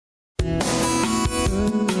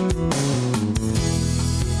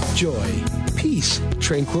joy, peace,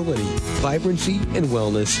 tranquility, vibrancy, and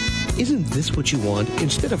wellness. Isn't this what you want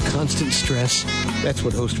instead of constant stress? That's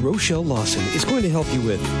what host Rochelle Lawson is going to help you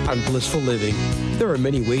with on Blissful Living. There are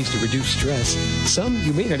many ways to reduce stress, some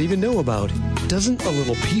you may not even know about. Doesn't a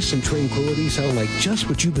little peace and tranquility sound like just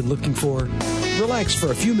what you've been looking for? Relax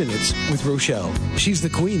for a few minutes with Rochelle. She's the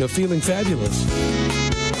queen of feeling fabulous.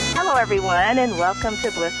 Hello, everyone, and welcome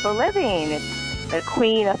to Blissful Living. It's the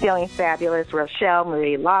queen of feeling fabulous, Rochelle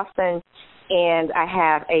Marie Lawson. And I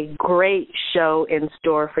have a great show in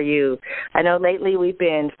store for you. I know lately we've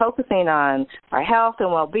been focusing on our health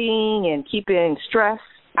and well-being and keeping stress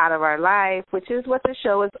out of our life, which is what the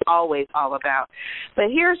show is always all about.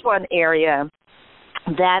 But here's one area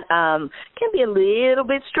that can be a little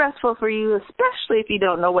bit stressful for you, especially if you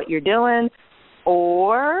don't know what you're doing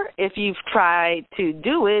or if you've tried to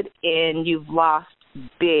do it and you've lost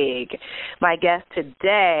big. My guest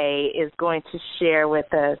today is going to share with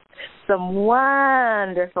us some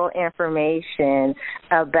wonderful information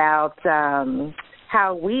about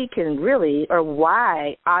how we can really, or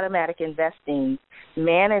why automatic investing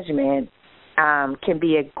management can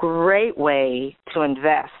be a great way to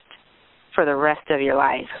invest for the rest of your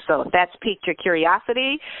life. So if that's piqued your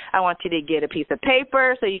curiosity, I want you to get a piece of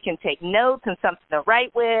paper so you can take notes and something to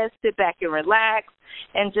write with, sit back and relax,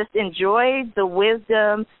 and just enjoy the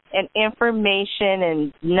wisdom and information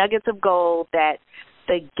and nuggets of gold that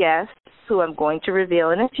the guest, who I'm going to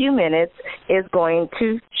reveal in a few minutes, is going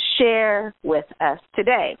to share with us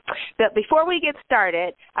today. But before we get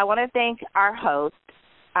started, I want to thank our host,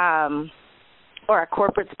 or our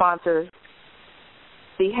corporate sponsors,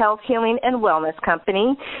 the Health Healing and Wellness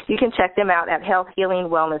Company. You can check them out at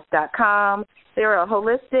healthhealingwellness.com. They're a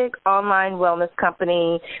holistic online wellness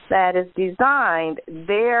company that has designed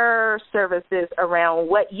their services around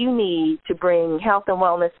what you need to bring health and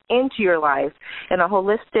wellness into your life in a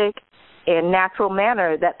holistic and natural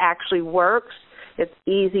manner that actually works. It's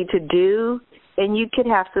easy to do, and you can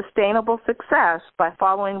have sustainable success by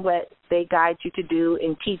following what they guide you to do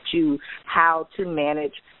and teach you how to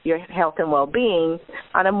manage your health and well-being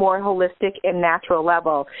on a more holistic and natural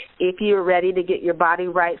level. If you're ready to get your body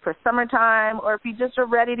right for summertime, or if you just are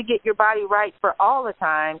ready to get your body right for all the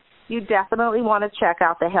time, you definitely want to check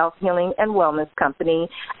out the Health Healing and Wellness Company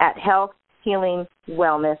at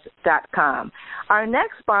healthhealingwellness.com. Our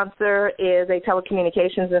next sponsor is a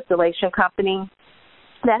telecommunications installation company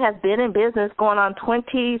that has been in business going on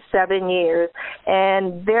 27 years,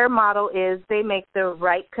 and their model is they make the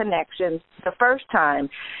right connections the first time.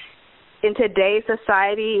 In today's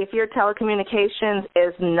society, if your telecommunications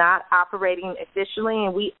is not operating efficiently,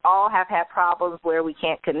 and we all have had problems where we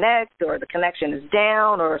can't connect or the connection is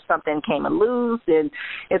down or something came loose and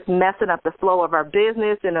it's messing up the flow of our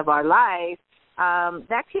business and of our life,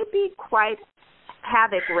 that could be quite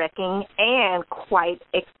havoc-wrecking and quite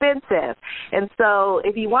expensive. And so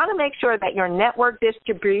if you want to make sure that your network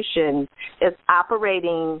distribution is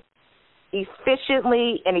operating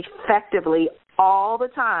efficiently and effectively all the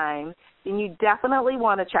time, then you definitely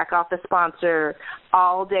want to check out the sponsor,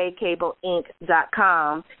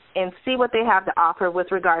 alldaycableinc.com, and see what they have to offer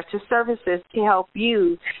with regards to services to help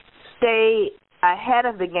you stay ahead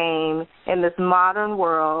of the game in this modern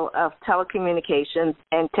world of telecommunications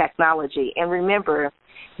and technology. And remember,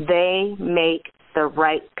 they make the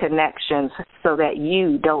right connections so that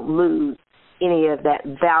you don't lose any of that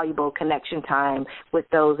valuable connection time with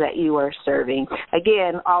those that you are serving.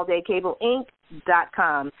 Again,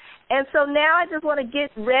 alldaycableinc.com. And so now I just want to get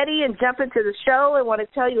ready and jump into the show. I want to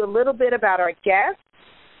tell you a little bit about our guest.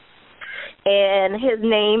 And his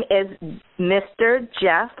name is Mr.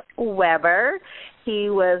 Jeff Weber. He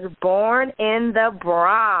was born in the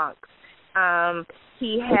Bronx.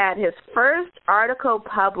 He had his first article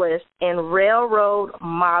published in Railroad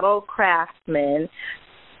Model Craftsman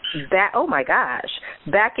back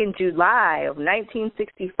in July of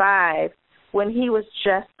 1965 when he was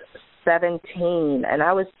just 17, and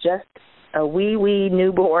I was just a wee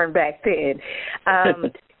newborn back then.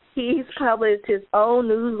 He's published his own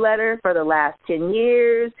newsletter for the last 10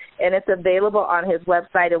 years, and it's available on his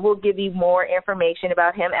website, and we'll give you more information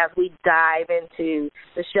about him as we dive into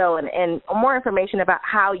the show and more information about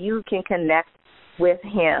how you can connect with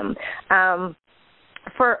him.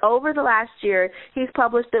 For over the last year, he's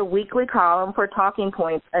published a weekly column for Talking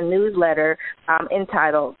Points, a newsletter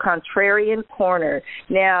entitled Contrarian Corner.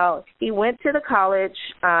 Now, he went to the college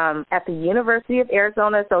at the University of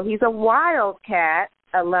Arizona, so he's a Wildcat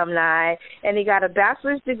alumni, and he got a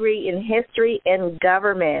bachelor's degree in history and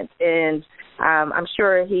government. And I'm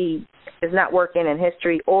sure he is not working in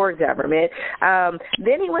history or government.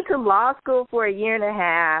 Then he went to law school for a year and a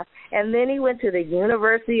half, and then he went to the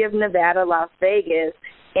University of Nevada, Las Vegas,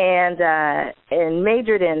 and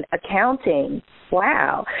majored in accounting.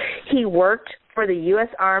 Wow. He worked for the U.S.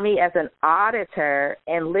 Army as an auditor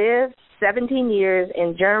and lived 17 years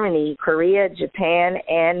in Germany, Korea, Japan,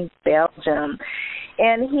 and Belgium.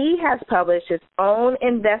 And he has published his own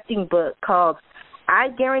investing book called I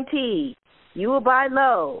Guarantee You Will Buy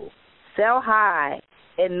Low, Sell High,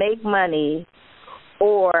 and Make Money,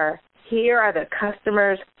 or Here Are the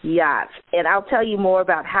Customers' Yachts. And I'll tell you more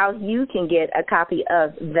about how you can get a copy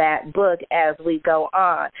of that book as we go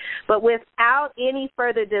on. But without any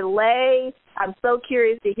further delay, I'm so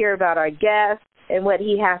curious to hear about our guest and what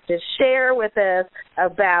he has to share with us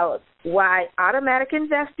about why automatic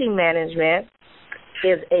investing management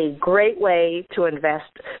is a great way to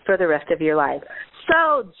invest for the rest of your life.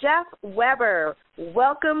 So, Jeff Weber,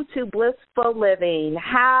 welcome to Blissful Living.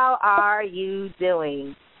 How are you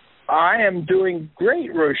doing? I am doing great,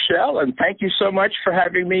 Rochelle, and thank you so much for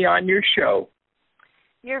having me on your show.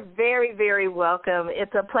 You're very, very welcome.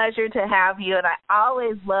 It's a pleasure to have you, and I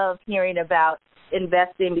always love hearing about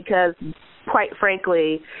investing because, quite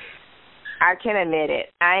frankly, I can admit it.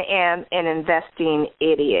 I am an investing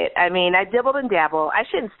idiot. I mean, I dibbled and dabbled. I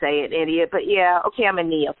shouldn't say an idiot, but yeah, okay, I'm a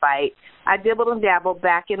neophyte. I dibbled and dabbled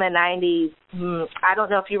back in the 90s. I don't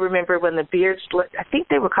know if you remember when the I think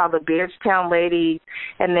they were called the Beardstown Ladies,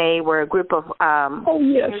 and they were a group of oh,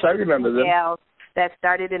 yes, I remember them. That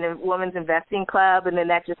started in a women's investing club, and then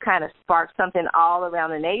that just kind of sparked something all around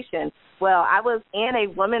the nation. Well, I was in a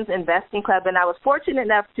women's investing club, and I was fortunate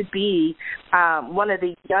enough to be one of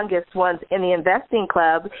the youngest ones in the investing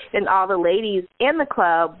club, and all the ladies in the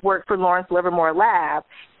club worked for Lawrence Livermore Lab,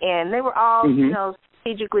 and they were all,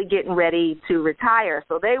 strategically getting ready to retire,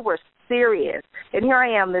 so they were serious. And here I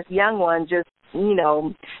am, this young one, just,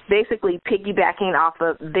 basically piggybacking off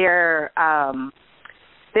of their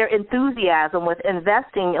enthusiasm with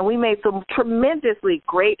investing, and we made some tremendously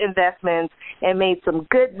great investments and made some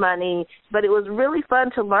good money, but it was really fun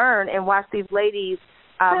to learn and watch these ladies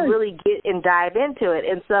really get and dive into it.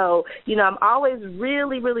 And so, I'm always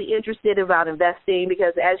really, really interested about investing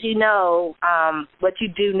because, as you know, what you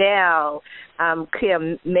do now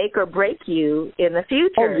can make or break you in the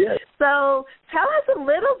future. Oh, yes. So tell us a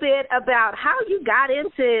little bit about how you got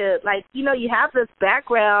into, you have this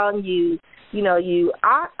background, you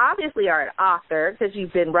obviously are an author because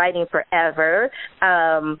you've been writing forever.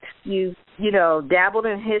 You've dabbled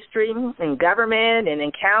in history and government and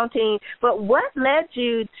accounting. But what led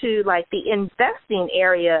you to, the investing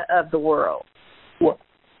area of the world? Well,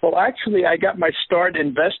 actually, I got my start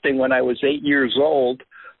investing when I was 8 years old.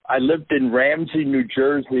 I lived in Ramsey, New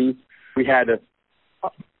Jersey. We had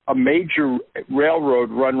a major railroad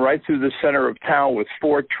run right through the center of town with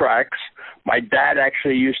 4 tracks. My dad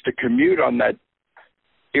actually used to commute on that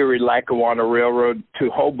Erie-Lackawanna Railroad to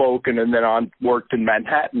Hoboken and then worked in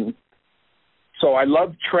Manhattan. So I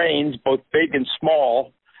loved trains, both big and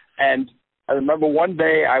small. And I remember one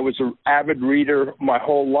day I was an avid reader my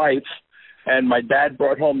whole life, and my dad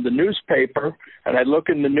brought home the newspaper, and I look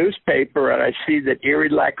in the newspaper and I see that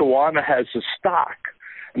Erie-Lackawanna has a stock,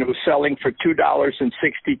 and it was selling for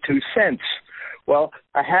 $2.62. Well,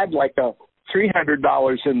 I had a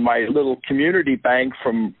 $300 in my little community bank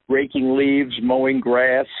from raking leaves, mowing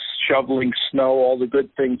grass, shoveling snow, all the good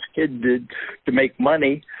things kids did to make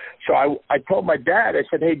money. So I told my dad, I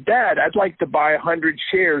said, "Hey, Dad, I'd like to buy 100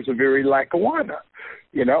 shares of Erie-Lackawanna."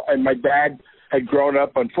 And my dad had grown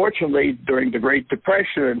up, unfortunately, during the Great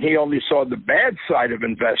Depression, and he only saw the bad side of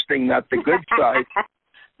investing, not the good side.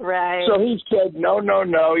 Right. So he said, no,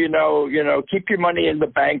 keep your money in the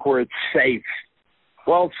bank where it's safe.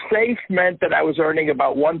 Well, safe meant that I was earning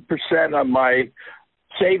about 1% on my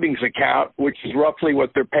savings account, which is roughly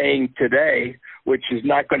what they're paying today, which is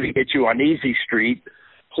not going to get you on Easy Street.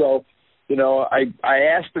 So, I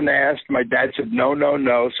asked and asked. My dad said, no.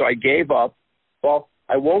 So I gave up. Well,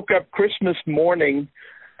 I woke up Christmas morning,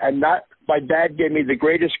 and my dad gave me the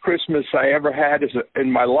greatest Christmas I ever had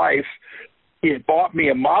in my life. He had bought me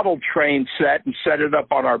a model train set and set it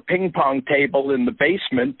up on our ping pong table in the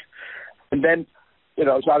basement. And then,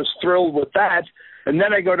 so I was thrilled with that. And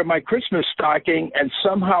then I go to my Christmas stocking, and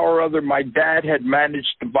somehow or other my dad had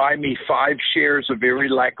managed to buy me 5 shares of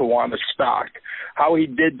Erie-Lackawanna stock. How he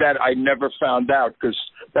did that, I never found out because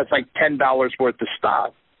that's like $10 worth of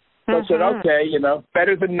stock. So I said, okay,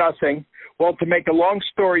 better than nothing. Well, to make a long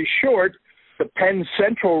story short, the Penn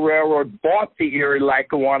Central Railroad bought the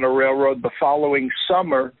Erie-Lackawanna Railroad the following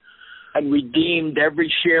summer and redeemed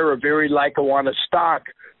every share of Erie-Lackawanna stock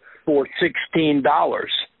for $16.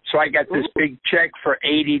 So I got this big check for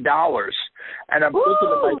 $80. And I'm thinking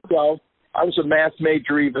to myself, I was a math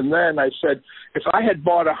major even then. I said, if I had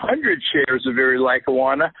bought 100 shares of Erie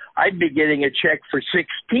Lackawanna, I'd be getting a check for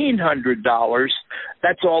 $1,600.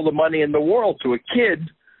 That's all the money in the world to a kid,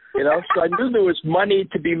 you know. So I knew there was money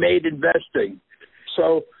to be made investing.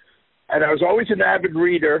 So, and I was always an avid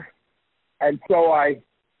reader, and so I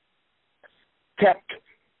kept,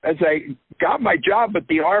 as I got my job at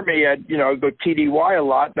the Army, I'd, go TDY a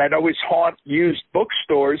lot, and I'd always haunt used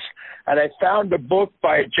bookstores, and I found a book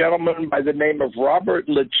by a gentleman by the name of Robert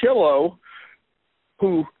Lucillo,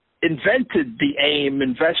 who invented the AIM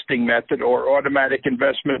investing method, or automatic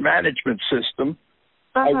investment management system.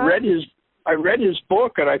 I read his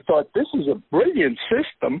book, and I thought, this is a brilliant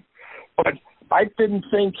system, but I didn't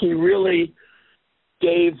think he really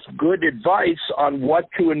gave good advice on what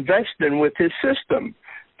to invest in with his system.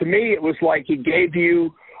 To me, it was like he gave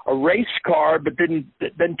you a race car, but then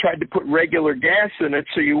tried to put regular gas in it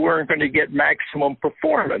so you weren't going to get maximum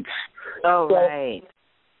performance. Right.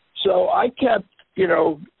 So I kept,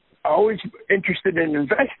 always interested in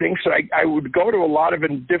investing, so I would go to a lot of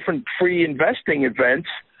different free investing events,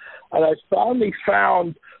 and I finally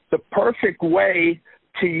found the perfect way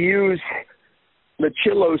to use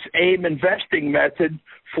Lucillo's AIM investing method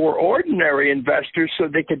for ordinary investors so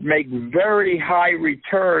they could make very high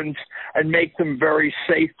returns and make them very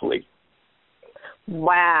safely.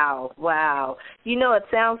 Wow. It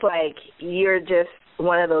sounds like you're just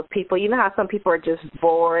one of those people. You know how some people are just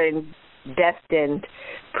born, destined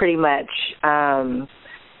pretty much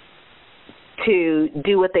to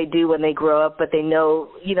do what they do when they grow up, but they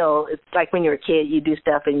know, it's like when you're a kid, you do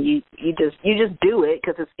stuff and you just do it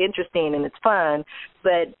because it's interesting and it's fun,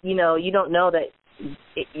 but you don't know that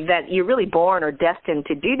you're really born or destined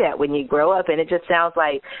to do that when you grow up. And it just sounds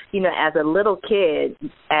like, as a little kid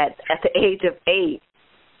at the age of 8,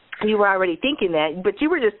 you were already thinking that, but you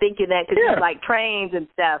were just thinking that because you like trains and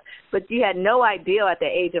stuff, but you had no idea at the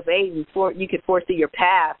age of 8 before you could foresee your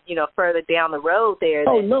path, further down the road there.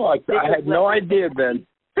 Oh, no, I had no idea then.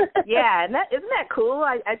 Yeah, and isn't that cool?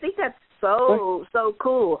 I think that's so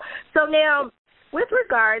cool. So now, with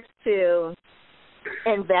regards to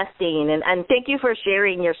investing, and thank you for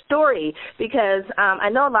sharing your story, because I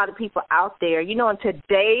know a lot of people out there, in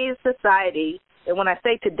today's society, and when I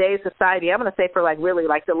say today's society, I'm going to say for really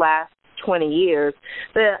the last 20 years,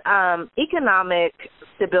 the economic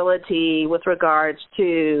stability with regards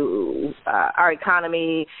to our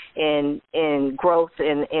economy and growth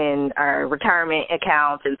in our retirement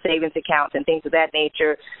accounts and savings accounts and things of that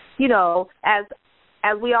nature,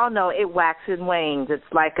 as we all know, it waxes and wanes.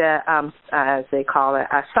 It's like as they call it,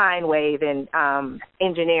 a sine wave in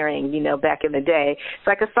engineering, back in the day. It's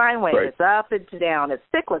like a sine wave. Right. It's up and down. It's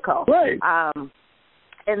cyclical. Right.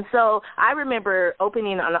 And so I remember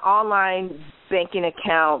opening an online banking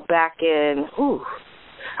account back in,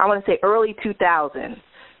 I want to say early 2000.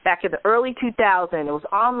 Back in the early 2000, it was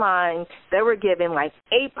online. They were giving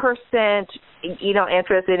 8%,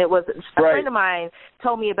 interest, and it was a friend of mine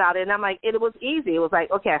told me about it, and I'm like, it was easy. It was like,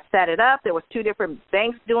 okay, I set it up. There was 2 different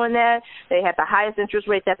banks doing that. They had the highest interest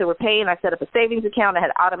rate that they were paying. I set up a savings account. I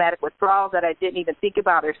had automatic withdrawals that I didn't even think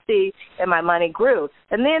about or see, and my money grew.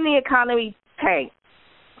 And then the economy tanked,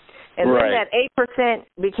 and then that 8%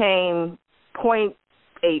 became 0.8%.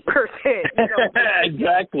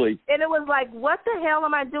 Exactly. And it was like, what the hell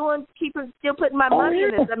am I doing still putting my money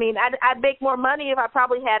in this? I mean, I'd make more money if I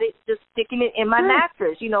probably had it just sticking it in my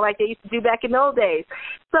mattress, like they used to do back in those days.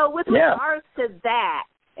 So with regards to that,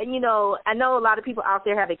 and, I know a lot of people out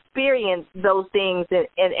there have experienced those things,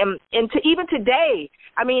 and to even today,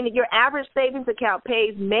 I mean, your average savings account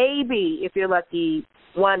pays maybe, if you're lucky,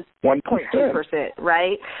 1.2%,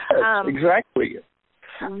 right? Exactly.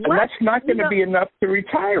 And that's not going to be enough to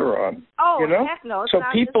retire on. Oh, heck no. So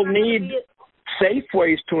people need safe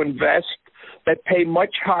ways to invest that pay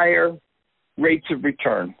much higher rates of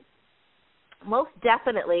return. Most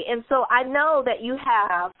definitely. And so I know that you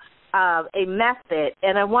have a method,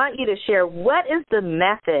 and I want you to share what is the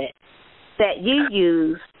method that you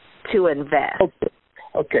use to invest.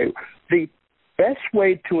 Okay. The best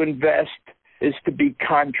way to invest is to be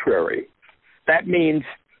contrary. That means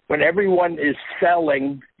when everyone is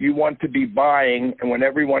selling, you want to be buying, and when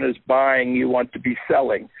everyone is buying, you want to be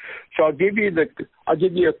selling. So I'll give you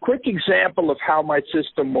a quick example of how my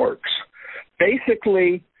system works.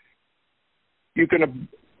 Basically, you're going to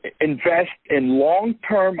invest in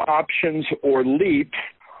long-term options or leaps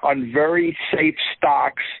on very safe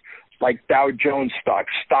stocks like Dow Jones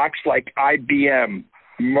stocks like IBM,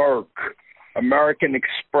 Merck, American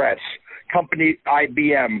Express,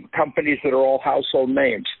 IBM, companies that are all household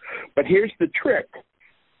names. But here's the trick.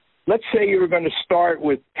 Let's say you were going to start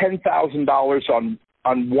with $10,000 on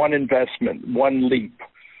one investment, one leap.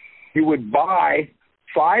 You would buy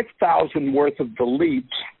 $5,000 worth of the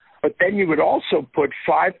leaps, but then you would also put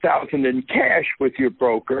 $5,000 in cash with your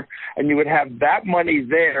broker, and you would have that money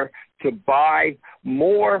there to buy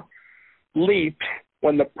more leaps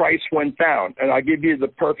when the price went down. And I'll give you the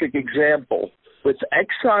perfect example. With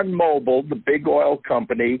ExxonMobil, the big oil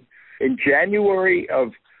company, in January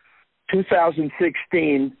of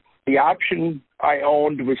 2016, the option I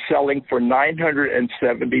owned was selling for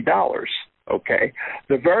 $970, okay?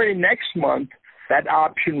 The very next month, that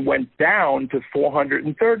option went down to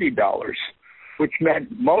 $430, which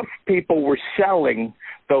meant most people were selling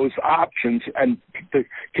those options, and the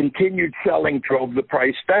continued selling drove the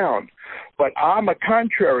price down. But I'm a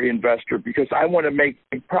contrary investor because I want to make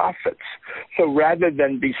big profits. So rather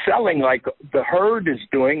than be selling like the herd is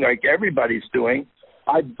doing, like everybody's doing,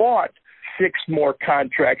 I bought 6 more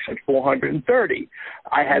contracts at $430.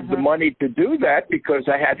 I had the money to do that because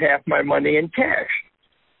I had half my money in cash.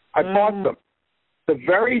 I bought them. The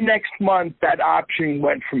very next month, that option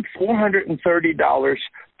went from $430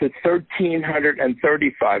 to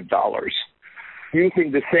 $1,335.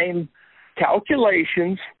 Using the same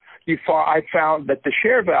calculations, I found that the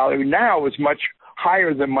share value now is much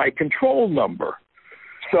higher than my control number.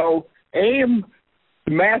 So AIM,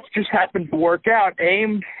 the math just happened to work out.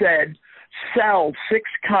 AIM said sell 6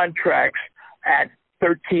 contracts at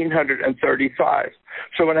 $1,335.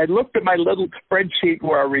 So when I looked at my little spreadsheet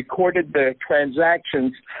where I recorded the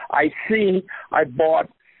transactions, I see I bought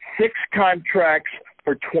 6 contracts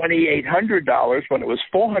for $2,800 when it was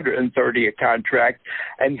 $430 a contract,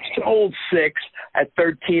 and sold 6 at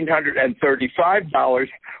 $1,335,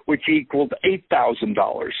 which equaled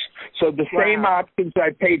 $8,000. So the same options I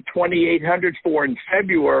paid $2,800 for in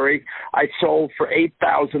February, I sold for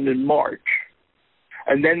 $8,000 in March.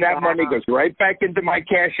 And then that money goes right back into my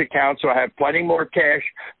cash account, so I have plenty more cash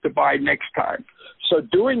to buy next time. So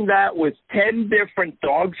doing that with 10 different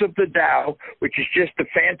dogs of the Dow, which is just a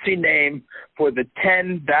fancy name for the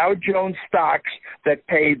 10 Dow Jones stocks that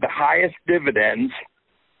pay the highest dividends,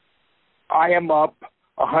 I am up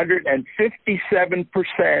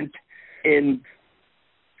 157% in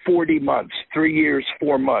 40 months, 3 years,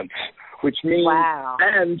 4 months, which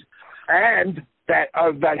means, and that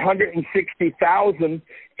of that 160,000,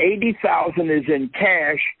 80,000 is in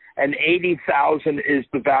cash, and 80,000 is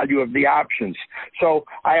the value of the options. So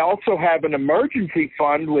I also have an emergency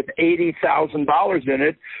fund with $80,000 in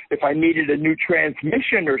it. If I needed a new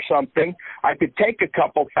transmission or something, I could take a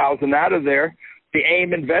couple thousand out of there. The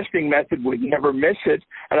AIM investing method would never miss it,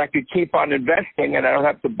 and I could keep on investing, and I don't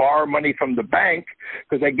have to borrow money from the bank,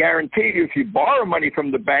 because I guarantee you if you borrow money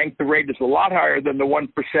from the bank, the rate is a lot higher than the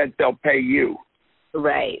 1% they'll pay you.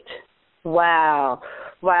 Right. Wow.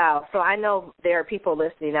 So I know there are people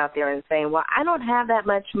listening out there and saying, well, I don't have that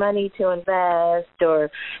much money to invest, or,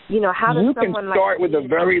 how does someone like... You can start with a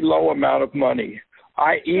very low amount of money.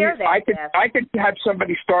 I could have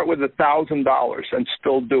somebody start with $1,000 and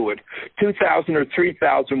still do it. $2,000 or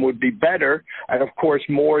 $3,000 would be better, and of course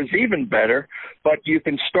more is even better. But you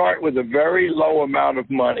can start with a very low amount of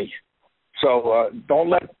money. So don't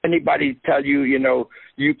let anybody tell you,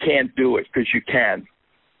 you can't do it, because you can.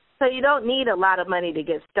 So you don't need a lot of money to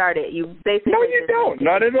get started. You basically No, you don't.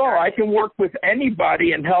 Not at all. I can work with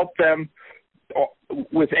anybody and help them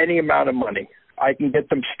with any amount of money. I can get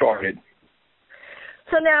them started.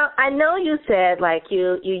 So now I know you said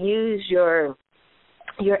you use your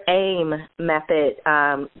AIM method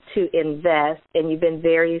to invest, and you've been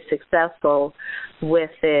very successful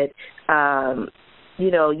with it.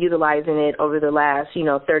 Utilizing it over the last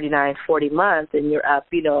 39, 40 months, and you're up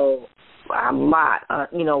a lot,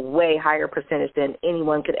 way higher percentage than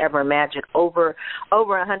anyone could ever imagine. Over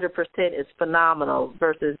 100% is phenomenal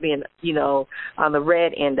versus being, on the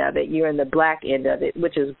red end of it. You're in the black end of it,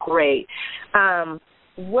 which is great.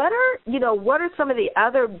 What are some of the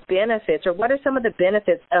other benefits, or what are some of the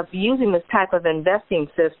benefits of using this type of investing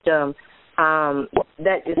system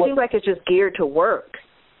that it seems like it's just geared to work?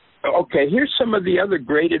 Okay, here's some of the other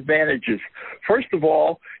great advantages. First of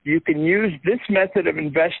all, you can use this method of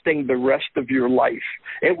investing the rest of your life.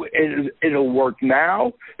 It'll work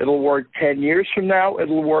now. It'll work 10 years from now.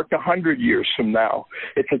 It'll work 100 years from now.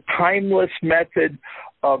 It's a timeless method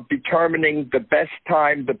of determining the best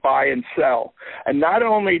time to buy and sell. And not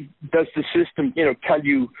only does the system, tell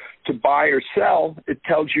you to buy or sell, it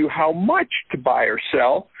tells you how much to buy or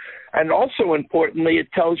sell. And also, importantly, it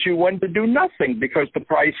tells you when to do nothing, because the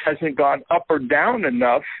price hasn't gone up or down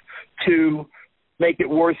enough to make it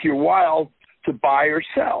worth your while to buy or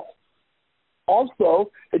sell. also,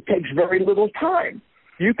 it takes very little time.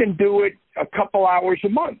 You can do it a couple hours a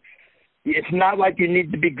month. It's not like you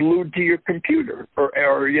need to be glued to your computer or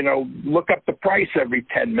look up the price every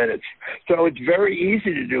 10 minutes. So it's very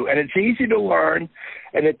easy to do, and it's easy to learn,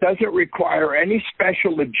 and it doesn't require any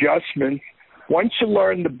special adjustments. Once you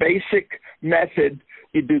learn the basic method,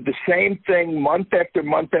 you do the same thing month after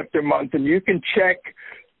month after month, and you can check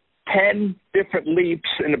 10 different leaps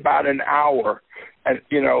in about an hour, and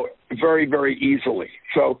very, very easily.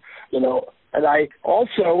 So, and I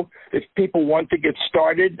also, if people want to get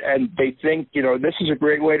started and they think, this is a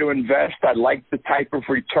great way to invest, I like the type of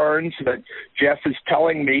returns that Jeff is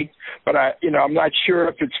telling me, but I'm not sure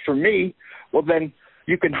if it's for me, well, then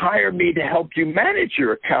you can hire me to help you manage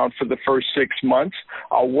your account for the first 6 months.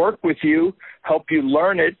 I'll work with you, help you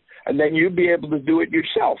learn it, and then you'll be able to do it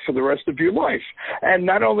yourself for the rest of your life. And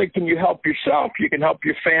not only can you help yourself, you can help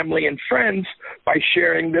your family and friends by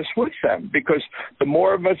sharing this with them, because the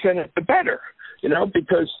more of us in it, the better,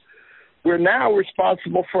 because we're now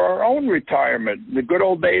responsible for our own retirement. In the good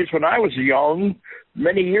old days when I was young,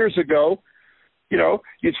 many years ago,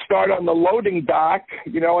 you'd start on the loading dock,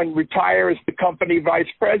 and retire as the company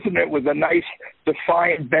vice president with a nice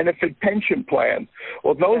defined benefit pension plan.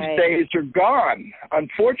 Well, those days are gone,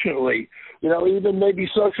 unfortunately. Even maybe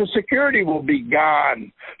Social Security will be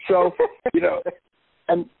gone. So,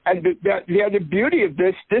 and the other beauty of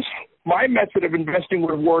this, my method of investing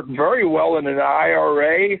would work very well in an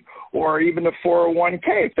IRA or even a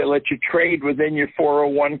 401k if they let you trade within your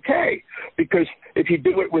 401k. Because if you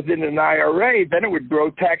do it within an IRA, then it would grow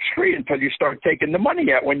tax-free until you start taking the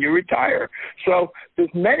money out when you retire. So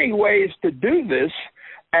there's many ways to do this,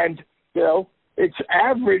 and, it's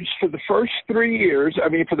averaged for the first 3 years.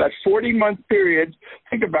 For that 40-month period,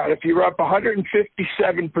 think about it. If you're up 157%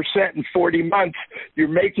 in 40 months, you're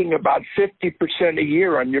making about 50% a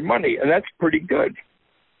year on your money, and that's pretty good.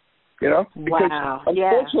 Because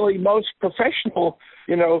unfortunately, most professional,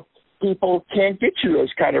 people can't get you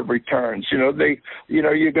those kind of returns. You're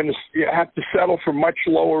going to have to settle for much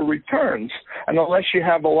lower returns, and unless you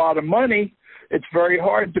have a lot of money, it's very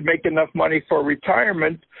hard to make enough money for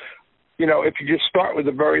retirement. If you just start with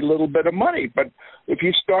a very little bit of money. But if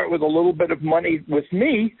you start with a little bit of money with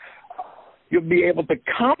me, you'll be able to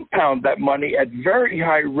compound that money at very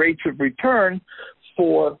high rates of return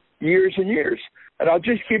for years and years. And I'll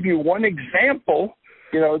just give you one example,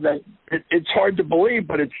 that it's hard to believe,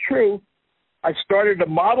 but it's true. I started a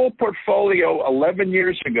model portfolio 11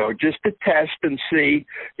 years ago just to test and see,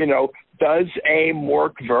 does AIM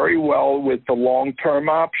work very well with the long-term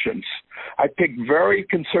options? I picked very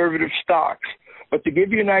conservative stocks. But to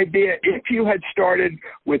give you an idea, if you had started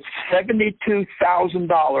with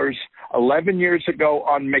 $72,000 11 years ago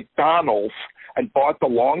on McDonald's and bought the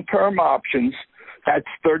long-term options, that's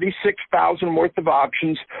 $36,000 worth of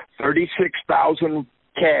options, $36,000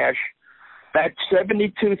 cash. That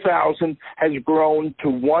 $72,000 has grown to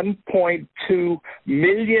 $1.2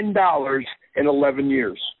 million in 11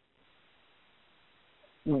 years.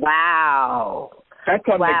 Wow. That's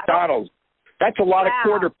on McDonald's. That's a lot of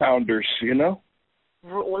quarter pounders,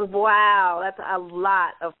 Wow, that's a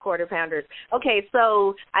lot of quarter pounders. Okay,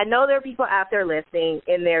 so I know there are people out there listening,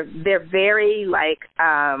 and they're very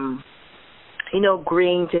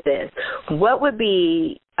green to this. What would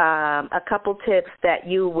be a couple tips that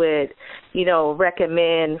you would,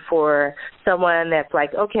 recommend for someone that's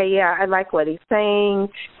like, okay, yeah, I like what he's saying,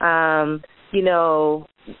 but I'm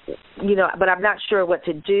not sure what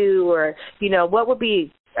to do, or, what would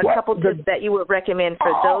be a couple tips that you would recommend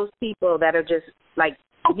for those people that are just like,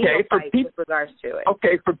 with regards to it?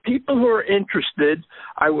 Okay, for people who are interested,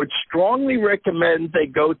 I would strongly recommend they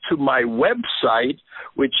go to my website,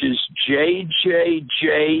 which is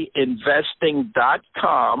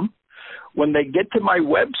jjjinvesting.com. When they get to my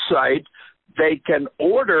website, they can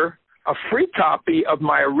order a free copy of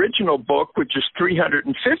my original book, which is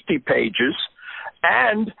 350 pages,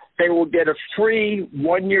 and they will get a free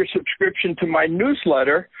 1-year subscription to my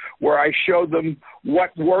newsletter where I show them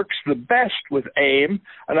what works the best with AIM,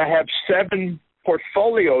 and I have 7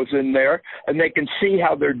 portfolios in there, and they can see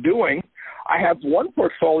how they're doing. I have one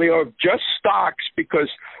portfolio of just stocks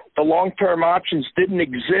because the long-term options didn't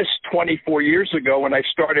exist 24 years ago when I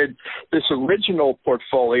started this original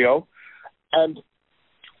portfolio, and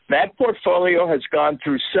that portfolio has gone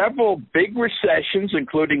through several big recessions,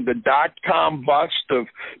 including the dot-com bust of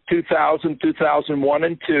 2000, 2001,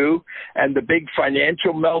 and 2002, and the big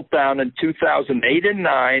financial meltdown in 2008 and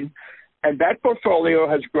 2009. And that portfolio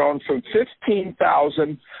has grown from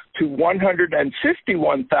 $15,000 to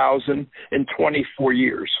 $151,000 in 24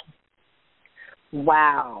 years.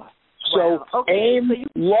 Wow. So AIM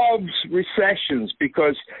loves recessions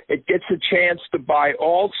because it gets a chance to buy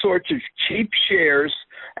all sorts of cheap shares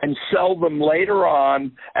and sell them later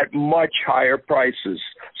on at much higher prices.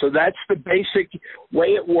 So that's the basic way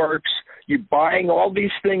it works. You're buying all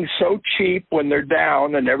these things so cheap when they're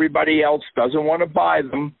down and everybody else doesn't want to buy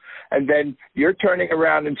them, and then you're turning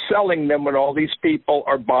around and selling them when all these people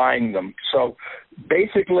are buying them. So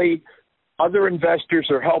basically, other investors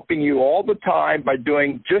are helping you all the time by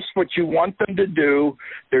doing just what you want them to do.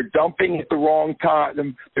 They're dumping at the wrong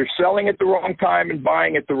time. They're selling at the wrong time and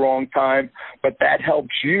buying at the wrong time, but that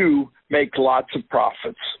helps you make lots of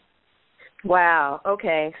profits. Wow.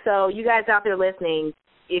 Okay. So you guys out there listening,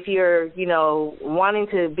 if you're, wanting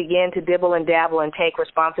to begin to dibble and dabble and take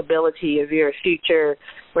responsibility of your future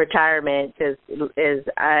retirement, as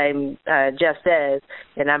Jeff says,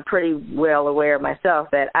 and I'm pretty well aware myself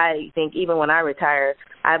that I think even when I retire,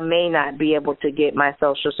 I may not be able to get my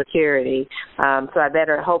Social Security, so I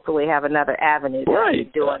better hopefully have another avenue to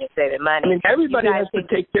keep doing and saving money. I mean, everybody has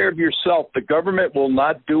to take care of yourself. The government will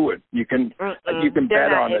not do it. You can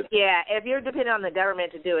bet on it. Yeah, if you're dependent on the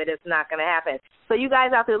government to do it, it's not going to happen. So you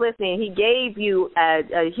guys out there listening, he gave you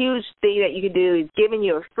a huge thing that you can do. He's giving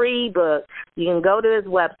you a free book. You can go to his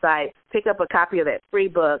website, pick up a copy of that free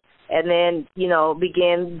book, and then,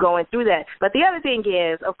 begin going through that. But the other thing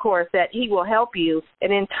is, of course, that he will help you.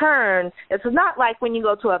 And in turn, it's not like when you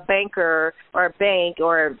go to a banker or a bank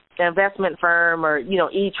or an investment firm or,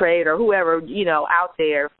 E-Trade or whoever, out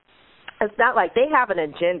there. It's not like they have an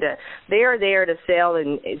agenda. They are there to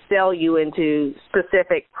sell you into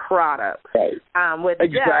specific products. Right. With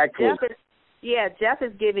exactly. Jeff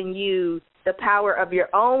is giving you the power of your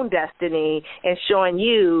own destiny and showing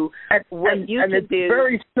you what you can do. And it's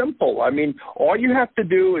very simple. I mean, all you have to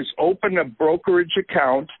do is open a brokerage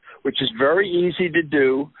account, which is very easy to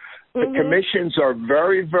do. The commissions are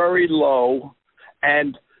very, very low,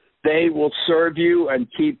 and they will serve you and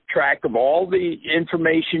keep track of all the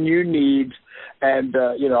information you need. And,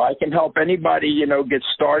 I can help anybody, get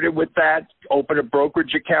started with that, open a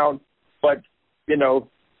brokerage account. But,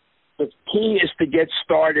 the key is to get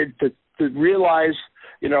started, to realize,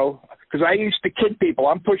 because I used to kid people.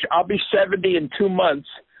 I'll be 70 in 2 months,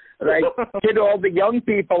 and I kid all the young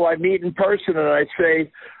people I meet in person, and I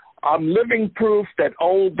say, I'm living proof that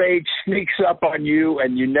old age sneaks up on you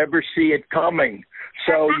and you never see it coming.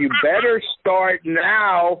 So you better start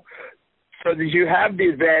now so that you have the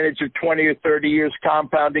advantage of 20 or 30 years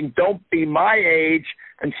compounding. Don't be my age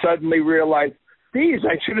and suddenly realize, geez,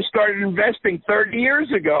 I should have started investing 30 years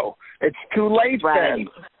ago. It's too late then.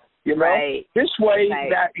 Right. This way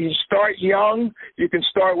that you start young, you can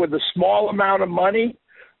start with a small amount of money.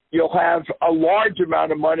 You'll have a large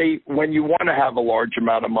amount of money when you want to have a large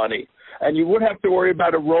amount of money. And you wouldn't have to worry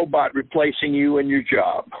about a robot replacing you in your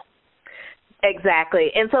job.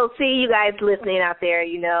 Exactly. And so, see, you guys listening out there,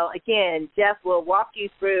 again, Jeff will walk you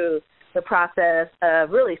through the process of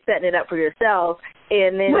really setting it up for yourself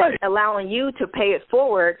and then allowing you to pay it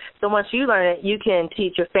forward. So once you learn it, you can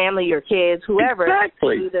teach your family, your kids, whoever, to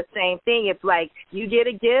do the same thing. It's like you get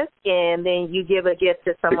a gift and then you give a gift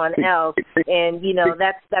to someone else. And,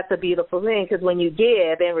 that's a beautiful thing, because when you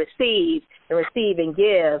give and receive and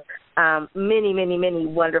give, many, many, many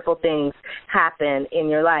wonderful things happen in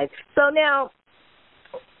your life. So now,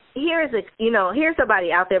 here's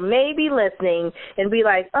somebody out there maybe listening and be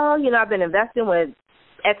like, oh, I've been investing with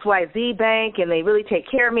XYZ Bank and they really take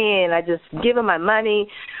care of me and I just give them my money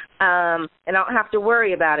and I don't have to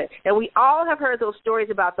worry about it. And we all have heard those stories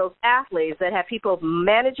about those athletes that have people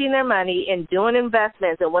managing their money and doing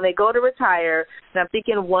investments, and when they go to retire, and I'm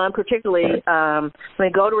thinking one particularly, when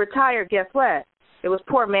they go to retire, guess what? It was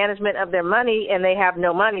poor management of their money, and they have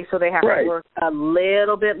no money, so they have to work a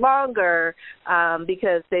little bit longer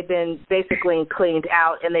because they've been basically cleaned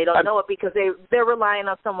out, and they don't know it because they're relying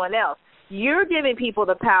on someone else. You're giving people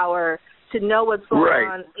the power to know what's going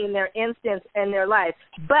on in their instance in their life.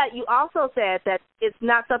 But you also said that it's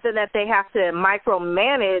not something that they have to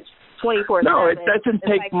micromanage 24/7. No, it doesn't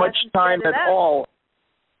take much time at all.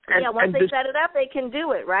 Once they set it up, they can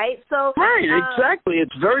do it, right? So exactly.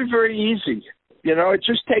 It's very, very easy. It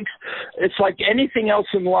just takes, it's like anything else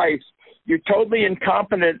in life. You're totally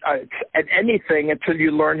incompetent at anything until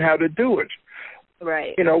you learn how to do it.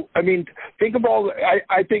 Right. Think of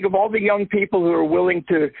I think of all the young people who are willing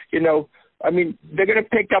to, they're going to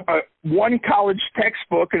pick up one college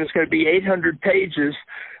textbook and it's going to be 800 pages,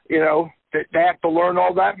 that they have to learn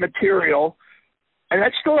all that material. And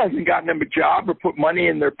that still hasn't gotten them a job or put money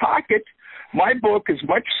in their pocket. My book is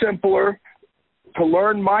much simpler. To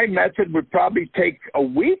learn my method would probably take a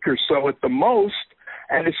week or so at the most,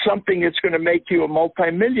 and it's something that's going to make you a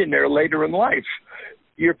multimillionaire later in life.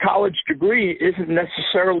 Your college degree isn't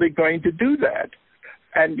necessarily going to do that.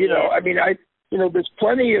 And, there's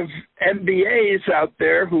plenty of MBAs out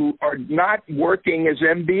there who are not working as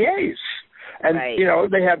MBAs. And,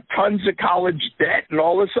 they have tons of college debt and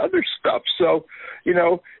all this other stuff. So,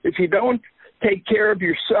 if you don't take care of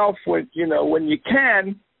yourself when you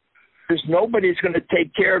can, there's nobody's going to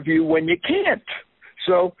take care of you when you can't.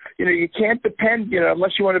 So, you can't depend,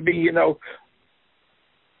 unless you want to be,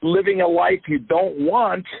 living a life you don't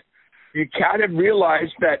want, you kind of realize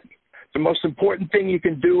that the most important thing you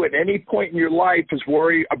can do at any point in your life is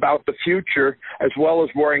worry about the future as well as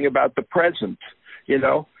worrying about the present,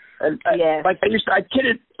 And I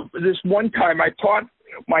kidded this one time. I taught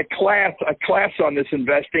a class on this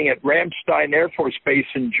investing at Ramstein Air Force Base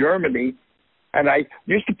in Germany. And I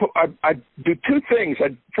used to I'd do two things.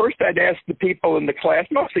 First, I'd ask the people in the class,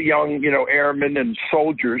 mostly young, airmen and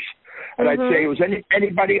soldiers, and I'd say, was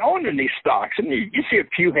anybody owning these stocks? And you see a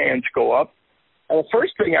few hands go up. And the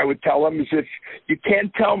first thing I would tell them is, if you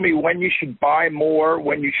can't tell me when you should buy more,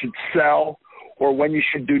 when you should sell, or when you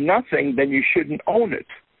should do nothing, then you shouldn't own it.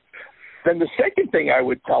 Then the second thing I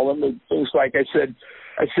would tell them is things like I said,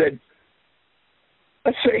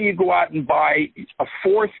 let's say you go out and buy a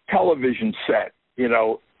fourth television set,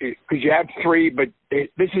 because you have three, but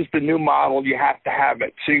this is the new model. You have to have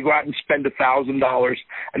it. So you go out and spend $1,000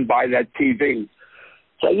 and buy that TV.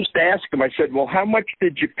 So I used to ask them, I said, well, how much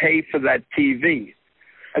did you pay for that TV?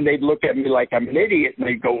 And they'd look at me like I'm an idiot, and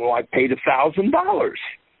they'd go, well, I paid $1,000.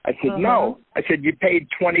 I said, no. I said, you paid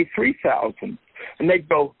 $23,000. And they'd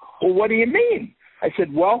go, well, what do you mean? I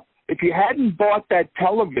said, well, if you hadn't bought that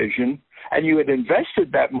television and you had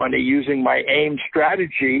invested that money using my AIM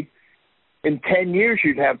strategy, in 10 years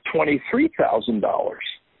you'd have $23,000.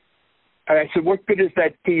 And I said, what good is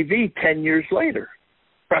that TV 10 years later?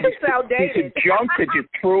 It's outdated. Piece of junk that you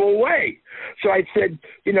threw away. So I said,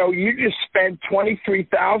 you just spent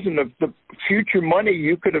 $23,000 of the future money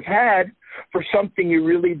you could have had for something you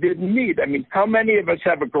really didn't need. I mean, how many of us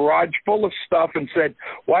have a garage full of stuff and said,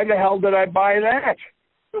 why the hell did I buy that?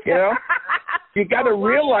 You got to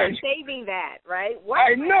realize saving that, right?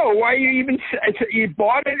 I know. Why you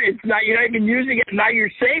bought it? It's not. You're not even using it. Now you're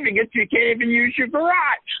saving it. So you can't even use your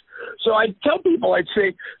garage. So I tell people, I'd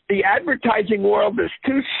say the advertising world is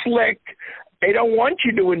too slick. They don't want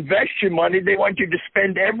you to invest your money. They want you to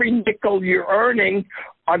spend every nickel you're earning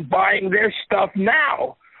on buying their stuff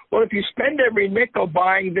now. Well, if you spend every nickel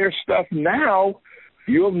buying their stuff now,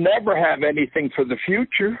 you'll never have anything for the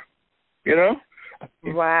future.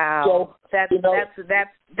 Wow, so, that's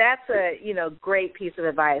a great piece of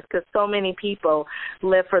advice, because so many people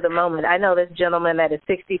live for the moment. I know this gentleman that is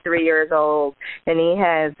 63 years old, and he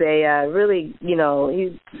has a really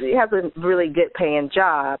he has a really good paying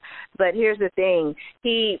job. But here's the thing: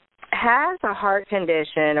 he has a heart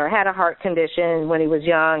condition, or had a heart condition when he was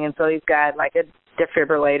young, and so he's got like a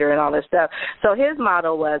defibrillator and all this stuff. So his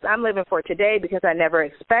motto was, I'm living for today because I never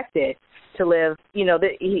expected to live. He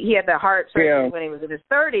had the heart surgery when he was in his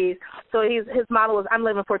 30s. So his motto was, I'm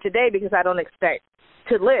living for today because I don't expect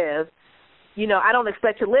to live. I don't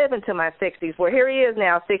expect to live into my 60s. Well, here he is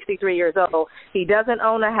now, 63 years old. He doesn't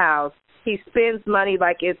own a house. He spends money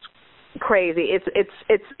like it's crazy.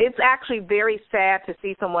 It's actually very sad to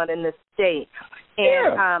see someone in this state.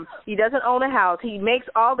 And he doesn't own a house. He makes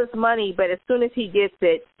all this money, but as soon as he gets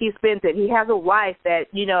it, he spends it. He has a wife that,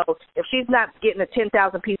 if she's not getting a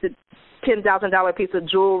 $10,000 piece of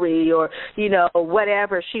jewelry or,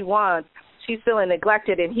 whatever she wants, she's feeling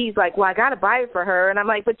neglected. And he's like, well, I got to buy it for her. And I'm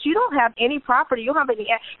like, but you don't have any property. You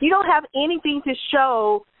don't have anything to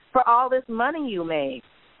show for all this money you made.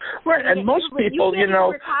 Right, and most people,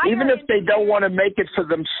 even if they don't want to make it for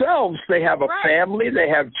themselves, they have a family, they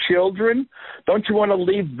have children. Don't you want to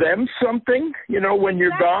leave them something, when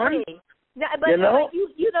you're gone? But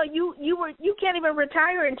you can't even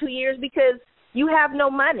retire in 2 years because you have no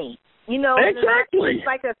money. Exactly. It's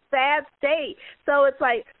like a sad state. So it's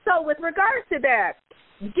like, with regards to that,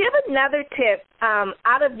 give another tip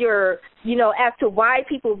out of your, as to why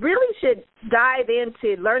people really should dive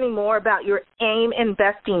into learning more about your AIM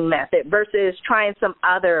investing method versus trying some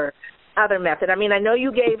other method. I mean, I know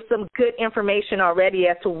you gave some good information already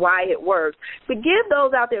as to why it works, but give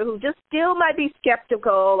those out there who just still might be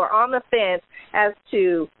skeptical or on the fence as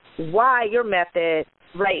to why your method,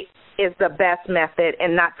 is the best method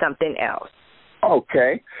and not something else.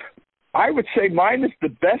 Okay. I would say mine is the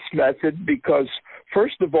best method because,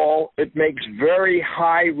 first of all, it makes very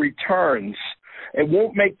high returns. It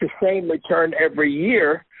won't make the same return every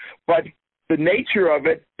year, but the nature of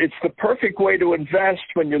it, it's the perfect way to invest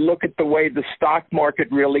when you look at the way the stock market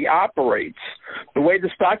really operates. The way the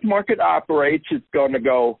stock market operates, it's going to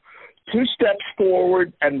go 2 steps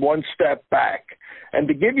forward and 1 step back. And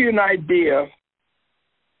to give you an idea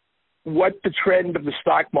what the trend of the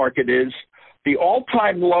stock market is, the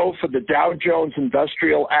all-time low for the Dow Jones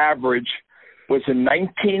Industrial Average was in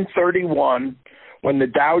 1931 when the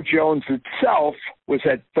Dow Jones itself was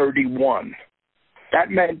at 31. That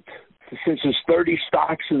meant, since there's 30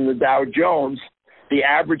 stocks in the Dow Jones, the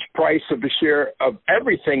average price of a share of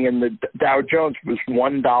everything in the Dow Jones was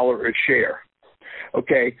 $1 a share.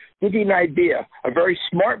 Okay, give you an idea. A very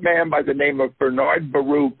smart man by the name of Bernard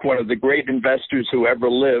Baruch, one of the great investors who ever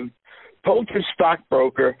lived, told his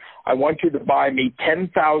stockbroker, I want you to buy me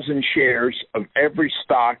 10,000 shares of every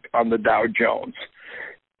stock on the Dow Jones.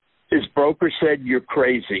 His broker said, you're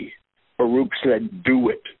crazy. Baruch said, do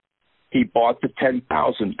it. He bought the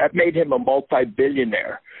 10,000. That made him a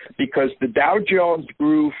multi-billionaire because the Dow Jones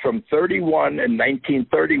grew from 31 in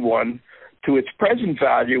 1931 to its present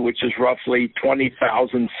value, which is roughly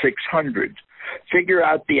 20,600. Figure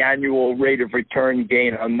out the annual rate of return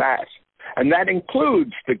gain on that. And that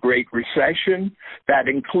includes the Great Recession. That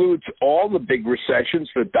includes all the big recessions,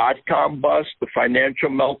 the dot-com bust, the financial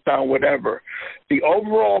meltdown, whatever. The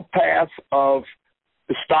overall path of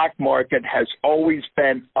the stock market has always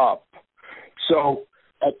been up. So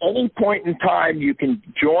at any point in time, you can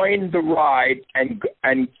join the ride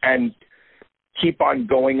and keep on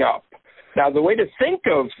going up. Now, the way to think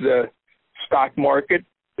of the stock market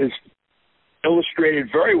is illustrated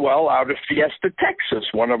very well out of Fiesta, Texas,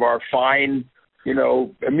 one of our fine,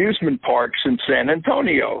 amusement parks in San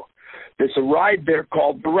Antonio. There's a ride there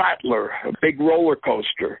called the Rattler, a big roller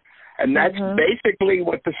coaster. And that's basically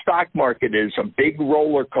what the stock market is, a big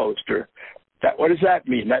roller coaster. What does that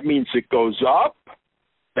mean? That means it goes up,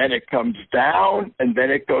 then it comes down, and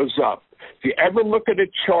then it goes up. If you ever look at a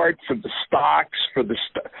chart for the stocks, for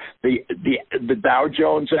the Dow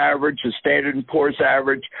Jones average, the Standard & Poor's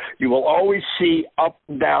average, you will always see up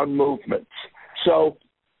and down movements. So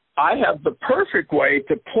I have the perfect way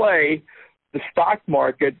to play the stock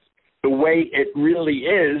market the way it really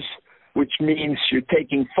is, which means you're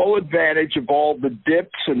taking full advantage of all the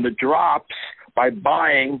dips and the drops by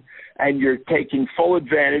buying, and you're taking full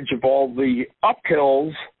advantage of all the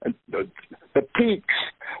uphills, the peaks,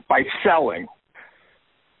 by selling.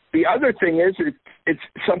 The other thing is it's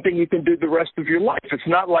something you can do the rest of your life. It's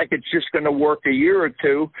not like it's just going to work a year or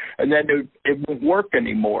two and then it won't work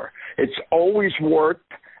anymore. It's always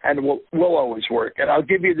worked and will always work. And I'll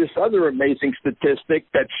give you this other amazing statistic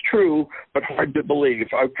that's true but hard to believe.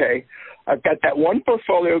 Okay, I've got that one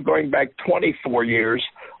portfolio going back 24 years.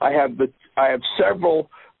 I have several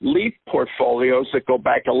LEAP portfolios that go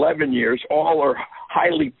back 11 years. All are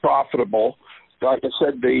highly profitable. Like I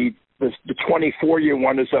said, the 24-year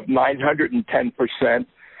one is up 910%.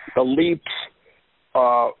 The LEAPs,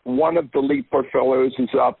 one of the LEAP portfolios is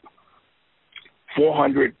up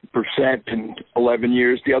 400% in 11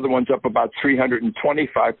 years. The other one's up about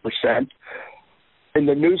 325%. In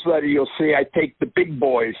the newsletter, you'll see I take the big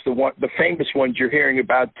boys, the famous ones you're hearing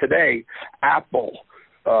about today, Apple,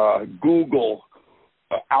 Google,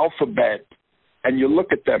 Alphabet, and you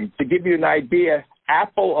look at them. To give you an idea,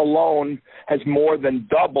 Apple alone has more than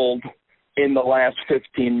doubled in the last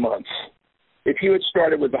 15 months. If you had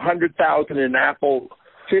started with $100,000 in Apple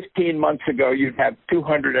 15 months ago, you'd have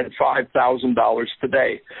 $205,000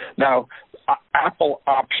 today. Now, Apple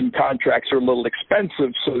option contracts are a little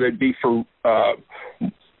expensive, so they'd be for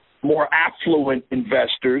more affluent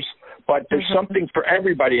investors, but there's something for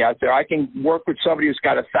everybody out there. I can work with somebody who's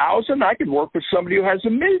got 1,000. I can work with somebody who has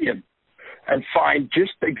 1 million and find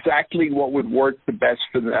just exactly what would work the best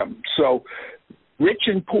for them. So rich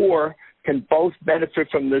and poor can both benefit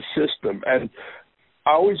from this system. And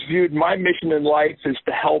I always viewed my mission in life is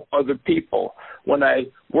to help other people. When I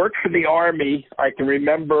worked for the Army, I can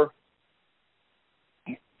remember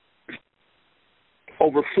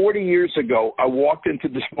over 40 years ago, I walked into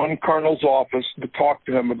this one colonel's office to talk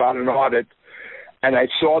to him about an audit, and I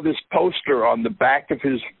saw this poster on the back of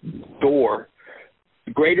his door,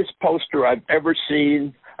 the greatest poster I've ever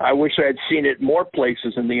seen. I wish I had seen it more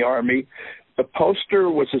places in the Army. The poster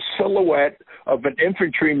was a silhouette of an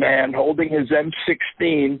infantryman holding his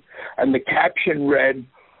M16, and the caption read,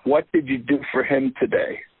 "What did you do for him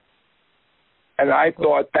today?" And I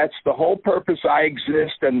thought that's the whole purpose I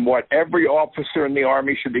exist and what every officer in the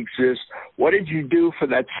Army should exist. What did you do for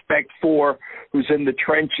that Spec 4 who's in the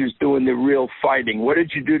trenches doing the real fighting? What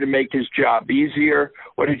did you do to make his job easier?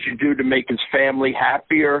 What did you do to make his family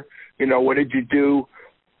happier? What did you do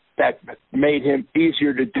that made him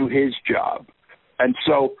easier to do his job. And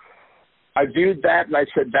so I viewed that, and I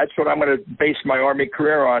said, that's what I'm going to base my Army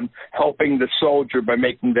career on, helping the soldier by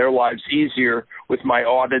making their lives easier with my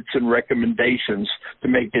audits and recommendations to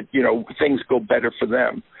make it, things go better for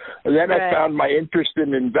them. And then I found my interest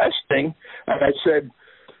in investing, and I said,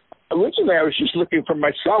 originally I was just looking for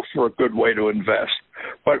myself for a good way to invest.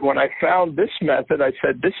 But when I found this method, I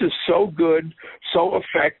said, this is so good, so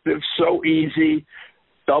effective, so easy,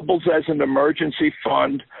 doubles as an emergency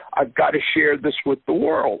fund. I've got to share this with the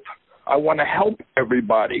world. I want to help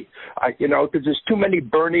everybody, because there's too many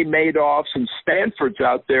Bernie Madoffs and Stanfords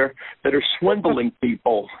out there that are swindling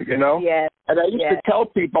people, Yes. And I used to tell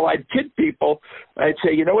people, I'd kid people, I'd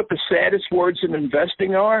say, you know what the saddest words in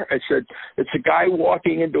investing are? I said, it's a guy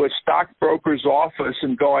walking into a stockbroker's office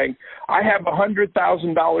and going, I have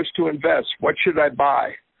 $100,000 to invest. What should I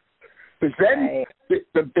buy? Because then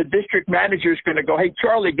the district manager is going to go, hey,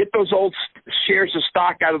 Charlie, get those old shares of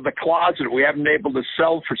stock out of the closet we haven't been able to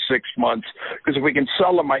sell for 6 months, because if we can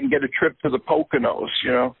sell them, I can get a trip to the Poconos,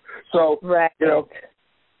 So,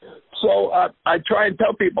 So I try and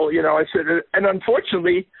tell people, I said, and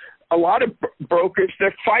unfortunately, a lot of brokers,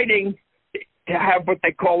 they're fighting to have what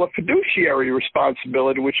they call a fiduciary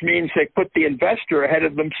responsibility, which means they put the investor ahead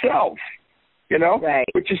of themselves,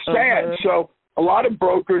 which is sad. So a lot of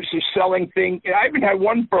brokers are selling things. I even had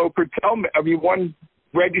one broker one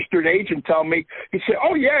registered agent tell me, he said,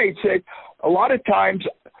 he said, a lot of times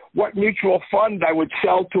what mutual fund I would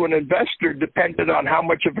sell to an investor depended on how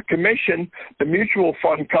much of a commission the mutual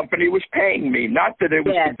fund company was paying me, not that it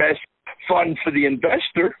was the best fund for the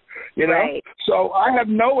investor, So I have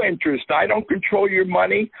no interest. I don't control your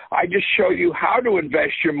money. I just show you how to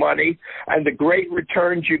invest your money and the great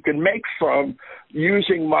returns you can make from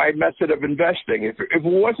using my method of investing. If it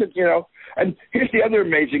wasn't, and here's the other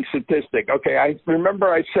amazing statistic. Okay, I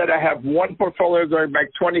remember I said I have one portfolio going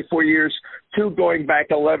back 24 years, two going back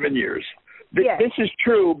 11 years. This is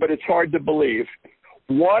true, but it's hard to believe.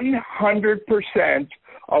 100%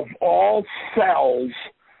 of all sells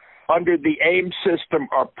under the AIM system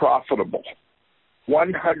are profitable.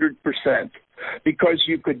 100%. Because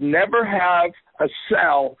you could never have a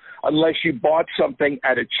sell unless you bought something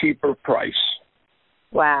at a cheaper price.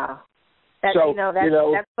 Wow. That's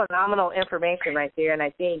phenomenal information right there. And I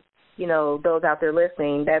think, those out there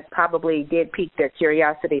listening, that probably did pique their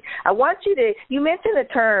curiosity. I want you mentioned a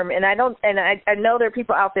term, and I know there are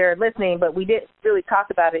people out there listening, but we didn't really talk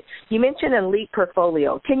about it. You mentioned an elite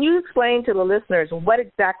portfolio. Can you explain to the listeners what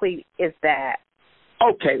exactly is that?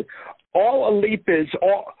 Okay. All elite is,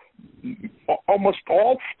 almost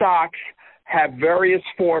all stocks have various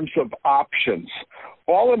forms of options.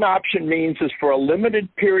 All an option means is for a limited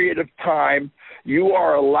period of time, you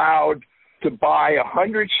are allowed to buy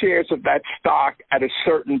 100 shares of that stock at a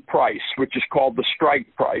certain price, which is called the strike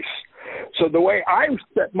price. So the way I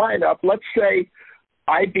set mine up, let's say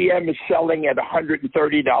IBM is selling at $130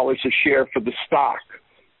 a share for the stock.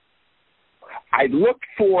 I look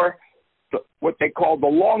for what they call the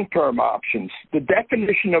long-term options. The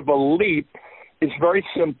definition of a leap is very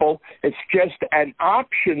simple. It's just an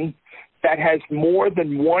option that has more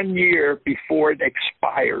than 1 year before it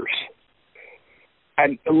expires.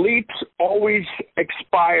 And leaps always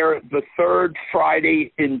expire the third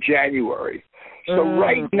Friday in January. So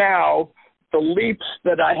right now, the leaps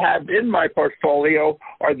that I have in my portfolio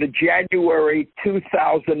are the January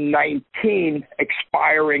 2019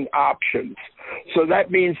 expiring options. So that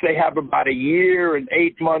means they have about a year and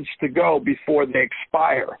 8 months to go before they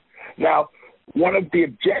expire. Now, one of the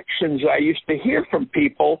objections I used to hear from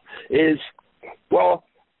people is,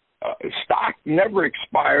 stock never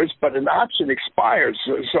expires, but an option expires.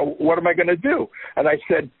 So what am I going to do? And I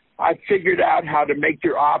said, I figured out how to make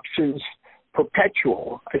your options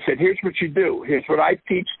perpetual. I said, here's what you do. Here's what I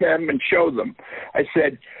teach them and show them. I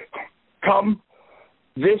said, come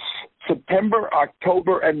this September,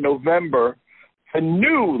 October, and November, the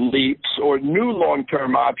new leaps or new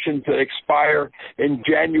long-term options that expire in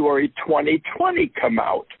January 2020 come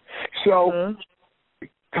out. So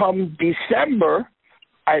come December,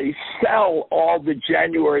 I sell all the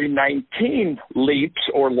January 19 leaps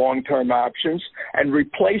or long-term options and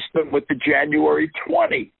replace them with the January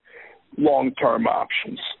 20 long-term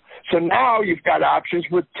options. So now you've got options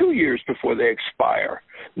with 2 years before they expire.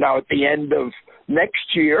 Now at the end of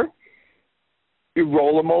next year, you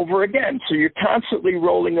roll them over again. So you're constantly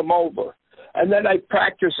rolling them over. And then I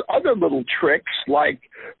practice other little tricks, like,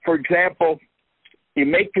 for example, you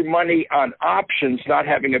make your money on options, not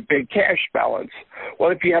having a big cash balance.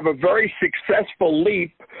 Well, if you have a very successful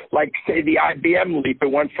leap, like, say, the IBM leap, it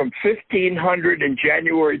went from 1,500 in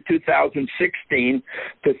January 2016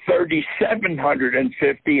 to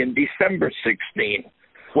 3,750 in December 16.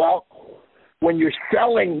 Well, when you're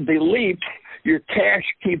selling the leaps, your cash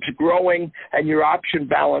keeps growing and your option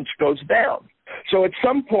balance goes down. So at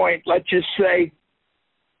some point, let's just say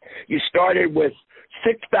you started with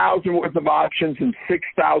 6,000 worth of options and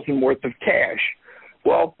 6,000 worth of cash.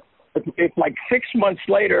 Well, if like 6 months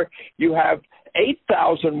later you have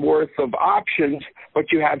 8,000 worth of options, but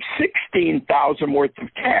you have 16,000 worth of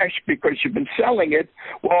cash because you've been selling it,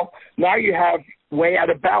 well, now you have way out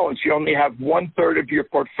of balance. You only have 1/3 of your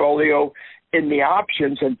portfolio in the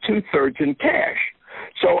options and 2/3 in cash.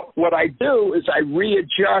 So what I do is I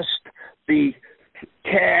readjust the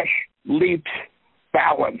cash leaps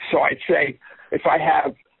balance. So I'd say if I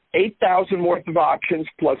have 8,000 worth of options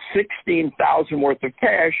plus 16,000 worth of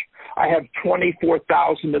cash, I have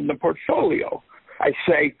 24,000 in the portfolio. I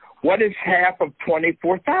say, what is half of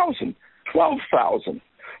 24,000? 12,000.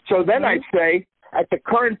 So then I say, at the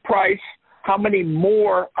current price, how many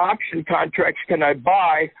more option contracts can I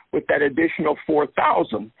buy with that additional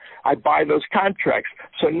 4,000? I buy those contracts.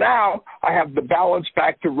 So now I have the balance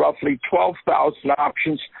back to roughly 12,000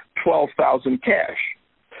 options, 12,000 cash.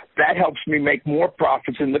 That helps me make more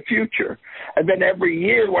profits in the future. And then every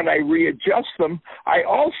year when I readjust them, I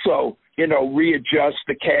also, readjust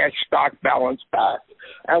the cash stock balance back.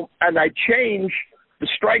 And I change the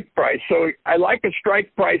strike price. So I like a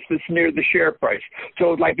strike price that's near the share price.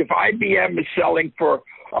 So like if IBM is selling for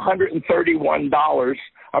 $131,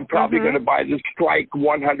 I'm probably going to buy the strike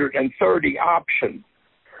 130 option.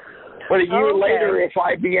 But a year later, if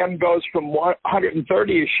IBM goes from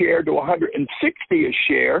 130 a share to 160 a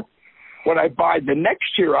share, when I buy the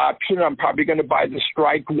next year option, I'm probably going to buy the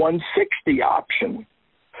strike 160 option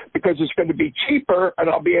because it's going to be cheaper and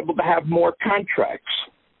I'll be able to have more contracts.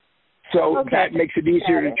 So that makes it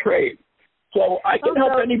easier to trade. So I can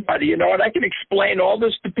help anybody, and I can explain all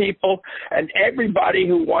this to people, and everybody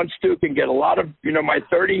who wants to can get a lot of, my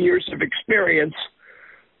 30 years of experience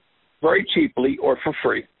very cheaply or for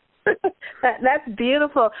free. That's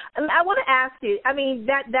beautiful. And I want to ask you,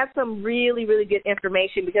 that's some really, really good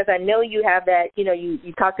information because I know you have that,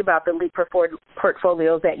 you talked about the leap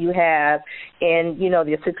portfolios that you have and,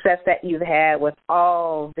 the success that you've had with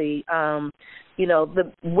all the,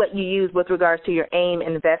 what you use with regards to your AIM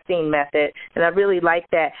investing method. And I really like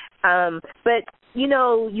that. But,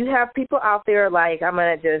 you have people out there like, I'm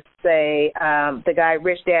going to just say the guy,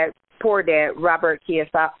 Rich Dad, Poor Dad, Robert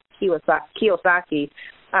Kiyosaki.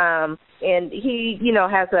 And he,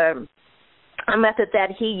 has a method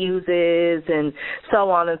that he uses and so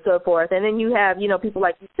on and so forth. And then you have, people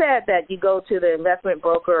like you said that you go to the investment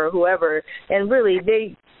broker or whoever, and really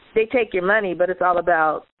they take your money, but it's all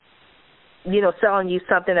about, selling you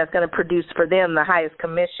something that's going to produce for them the highest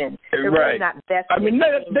commission. They're really not vested.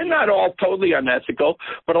 They're not all totally unethical,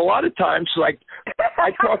 but a lot of times, like I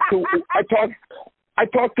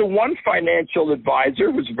talked to one financial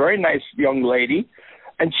advisor who's a very nice young lady,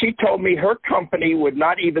 and she told me her company would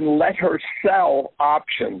not even let her sell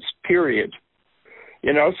options, period.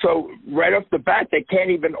 So right off the bat, they can't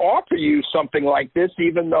even offer you something like this,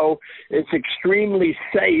 even though it's extremely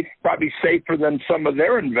safe, probably safer than some of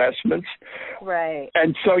their investments. Right.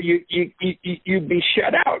 And so you'd be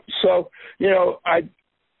shut out. So,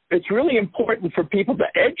 it's really important for people to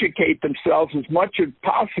educate themselves as much as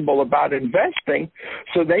possible about investing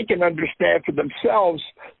so they can understand for themselves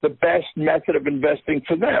the best method of investing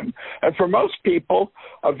for them. And for most people,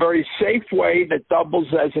 a very safe way that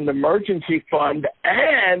doubles as an emergency fund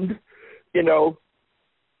and,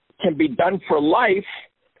 can be done for life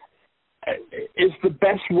is the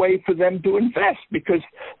best way for them to invest because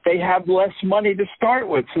they have less money to start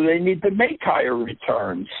with, so they need to make higher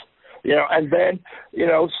returns. And then,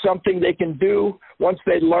 something they can do once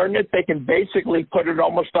they learn it, they can basically put it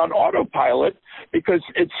almost on autopilot because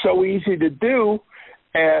it's so easy to do.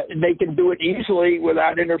 They can do it easily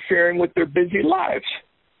without interfering with their busy lives.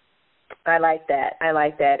 I like that. And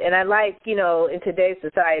I like, in today's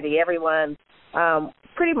society, everyone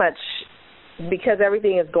pretty much, because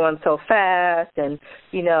everything is going so fast and,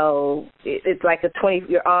 it's like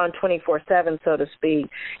you're on 24/7, so to speak,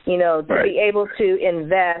 to be able to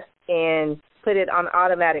invest and put it on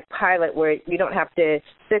automatic pilot where you don't have to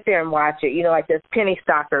sit there and watch it, like this penny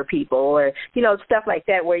stocker people or, stuff like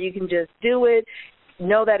that where you can just do it,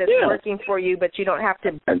 know that it's working for you, but you don't have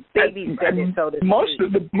to babysit it, so to speak.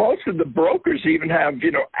 Most of the brokers even have,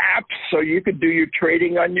 apps so you could do your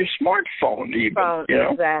trading on your smartphone even,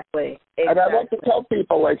 Exactly. And I like to tell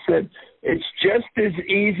people, I said, it's just as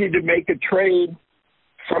easy to make a trade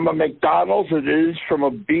from a McDonald's as it is from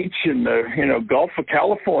a beach in the, Gulf of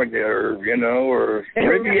California or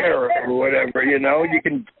Riviera or whatever,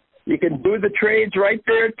 You can do the trades right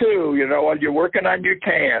there too, while you're working on your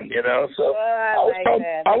tan, So I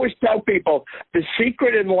always tell people the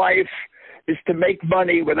secret in life is to make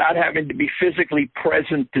money without having to be physically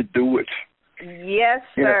present to do it. Yes,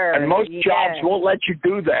 sir. And most jobs won't let you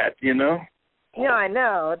do that, I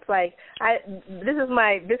know. It's like this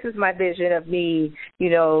is my vision of me,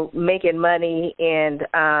 making money, and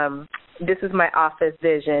this is my office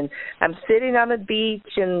vision. I'm sitting on the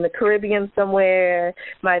beach in the Caribbean somewhere.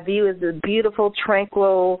 My view is the beautiful,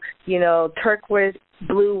 tranquil, turquoise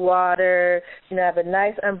blue water. I have a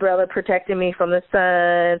nice umbrella protecting me from the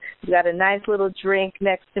sun. Got a nice little drink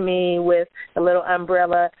next to me with a little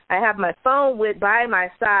umbrella. I have my phone by my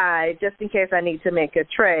side just in case I need to make a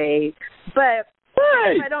trade. But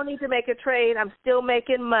if I don't need to make a trade, I'm still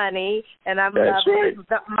making money, and I'm loving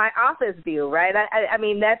my office view, right? I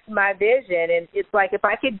mean, that's my vision, and it's like if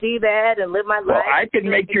I could do that and live my life. Well, I could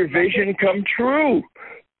make your vision come true.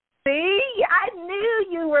 See, I knew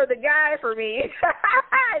you were the guy for me.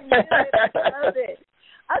 I knew it. I love it.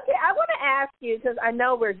 Okay, I want to ask you, because I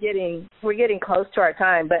know we're getting close to our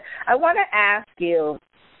time, but I want to ask you,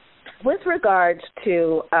 with regards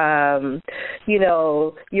to,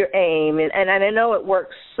 your AIM, and I know it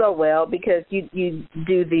works so well because you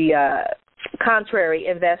do the contrary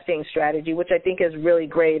investing strategy, which I think is really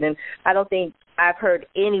great, and I don't think I've heard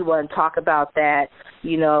anyone talk about that,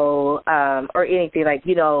 or anything like,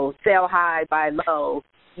 sell high, buy low,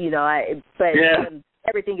 when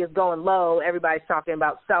everything is going low, everybody's talking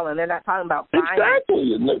about selling. They're not talking about buying.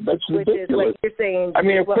 Exactly. That's ridiculous. Which is what you're saying. I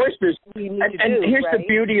mean, of course, here's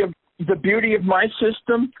the beauty of my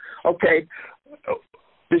system. Okay,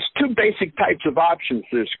 there's two basic types of options.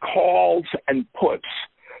 There's calls and puts.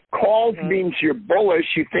 Calls means you're bullish.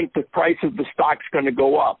 You think the price of the stock's going to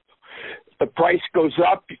go up. The price goes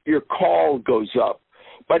up, your call goes up.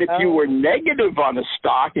 But if you were negative on a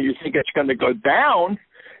stock and you think it's going to go down,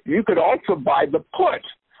 you could also buy the put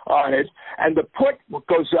on it, and the put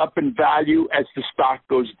goes up in value as the stock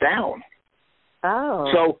goes down. Oh.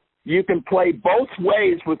 So you can play both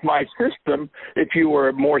ways with my system if you were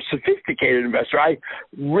a more sophisticated investor. I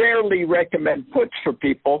rarely recommend puts for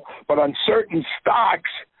people, but on certain stocks,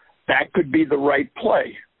 that could be the right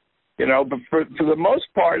play. But for the most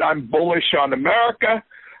part, I'm bullish on America,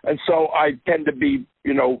 and so I tend to be,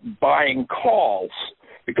 buying calls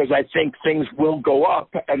because I think things will go up,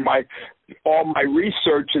 and all my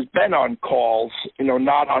research has been on calls,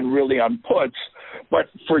 not on puts. But,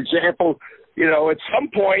 for example, at some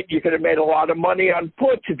point you could have made a lot of money on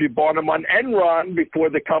puts if you bought them on Enron before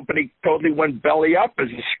the company totally went belly up as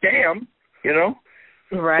a scam,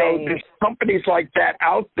 Right. So there's companies like that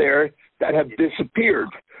out there that have disappeared.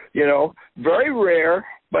 Very rare,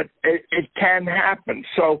 but it can happen.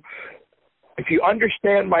 So if you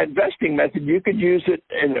understand my investing method, you could use it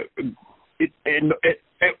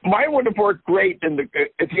mine would have worked great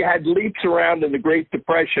if you had leaps around in the Great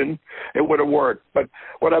Depression, it would have worked. But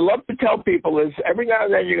what I love to tell people is every now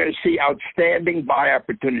and then you're going to see outstanding buy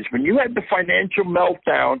opportunities. When you had the financial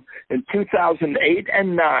meltdown in 2008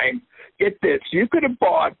 and 9, get this, you could have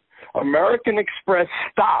bought American Express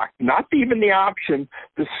stock, not even the option,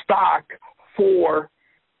 the stock for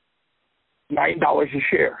 $9 a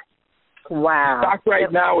share. Wow. Stock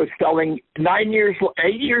right now is selling 8 years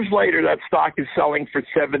later, that stock is selling for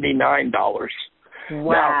 $79.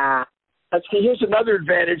 Wow. Now, here's another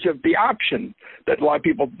advantage of the option that a lot of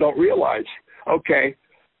people don't realize. Okay,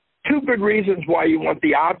 two good reasons why you want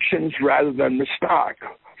the options rather than the stock.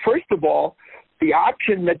 First of all, the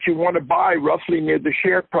option that you want to buy roughly near the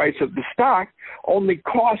share price of the stock only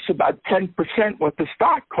costs about 10% what the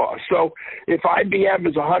stock costs. So if IBM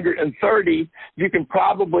is 130, you can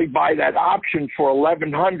probably buy that option for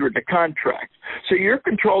 1,100 a contract. So you're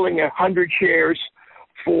controlling 100 shares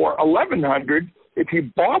for 1,100. If you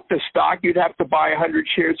bought the stock, you'd have to buy 100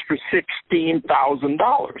 shares for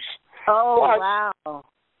 $16,000. Oh, wow.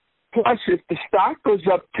 Plus, if the stock goes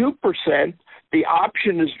up 2%, the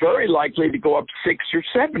option is very likely to go up 6 or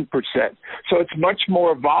 7%. So it's much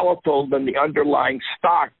more volatile than the underlying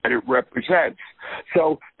stock that it represents.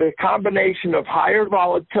 So the combination of higher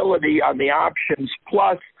volatility on the options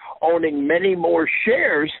plus owning many more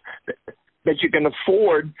shares that you can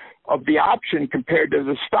afford of the option compared to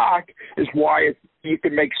the stock is why you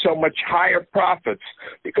can make so much higher profits.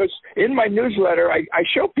 Because in my newsletter, I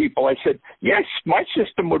show people, I said, yes, my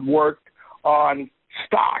system would work on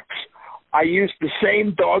stocks. I used the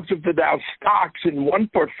same Dogs of the Dow stocks in one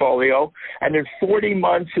portfolio, and in 40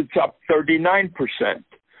 months, it's up 39%.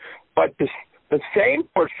 But the same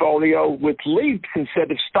portfolio with Leaps instead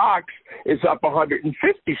of stocks is up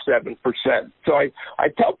 157%. So I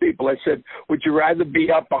tell people, I said, would you rather be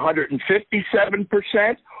up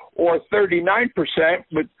 157% or 39%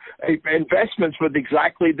 with investments with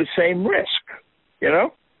exactly the same risk? You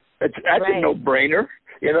know, that's right. A no-brainer,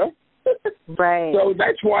 you know? Right. So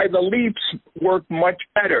that's why the Leaps work much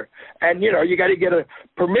better. And, you know, you got to get a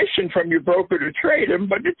permission from your broker to trade them,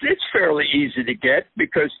 but it's fairly easy to get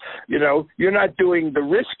because, you know, you're not doing the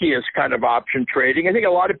riskiest kind of option trading. I think a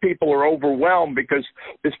lot of people are overwhelmed because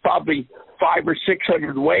there's probably 500 or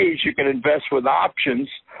 600 ways you can invest with options.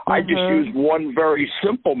 I just use one very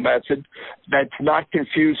simple method that's not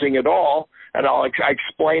confusing at all. And I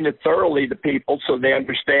explain it thoroughly to people so they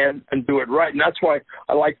understand and do it right. And that's why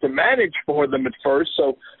I like to manage for them at first,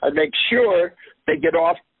 so I make sure they get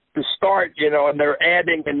off the start, you know, and they're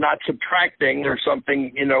adding and not subtracting or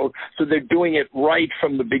something, you know, so they're doing it right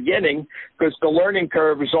from the beginning, because the learning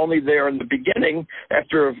curve is only there in the beginning.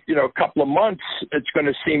 After, you know, a couple of months, it's going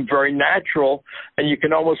to seem very natural, and you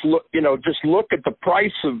can almost look, you know, just look at the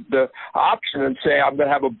price of the option and say, I'm going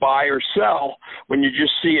to have a buy or sell when you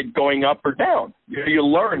just see it going up or down. You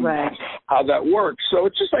learn how that works. So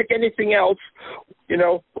it's just like anything else, you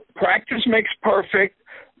know, practice makes perfect.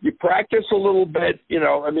 You practice a little bit, you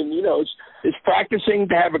know, I mean, you know, is practicing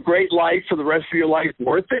to have a great life for the rest of your life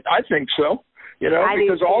worth it? I think so, you know,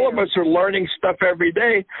 because all of us are learning stuff every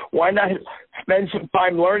day. Why not spend some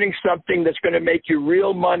time learning something that's going to make you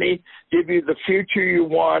real money, give you the future you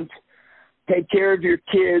want, take care of your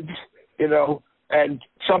kids, you know, and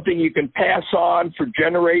something you can pass on for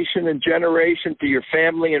generation and generation to your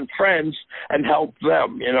family and friends and help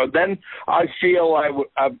them. You know, then I feel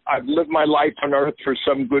I've lived my life on earth for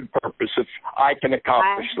some good purpose if I can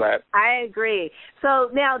accomplish that. I agree. So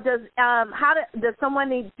now, does a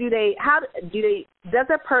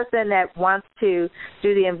person that wants to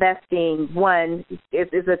do the investing, one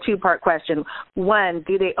is a two-part question. One,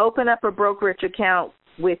 do they open up a brokerage account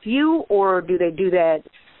with you, or do they do that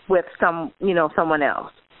with someone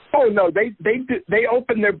else? Oh no, they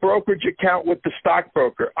open their brokerage account with the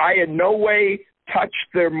stockbroker. I in no way touch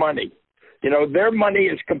their money. You know, their money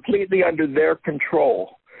is completely under their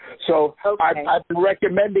control. So I've been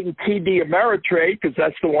recommending TD Ameritrade because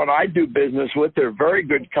that's the one I do business with. They're a very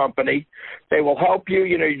good company. They will help you.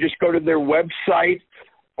 You know, you just go to their website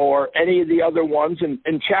or any of the other ones. And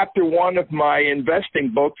in chapter 1 of my investing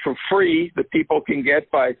book for free that people can get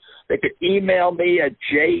they could email me at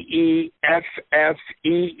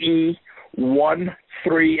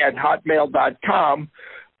jeffee13@hotmail.com.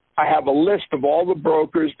 I have a list of all the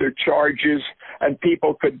brokers, their charges, and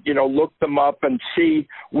people could, you know, look them up and see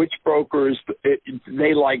which brokers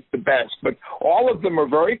they like the best. But all of them are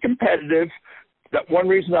very competitive. That one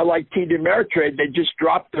reason I like TD Ameritrade, they just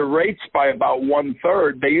dropped their rates by about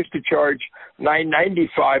 1/3. They used to charge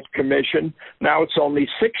 $9.95 commission. Now it's only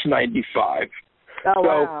 $6.95. Oh,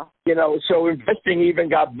 wow. You know, so investing even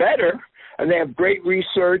got better, and they have great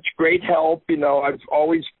research, great help. You know, I've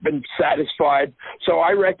always been satisfied. So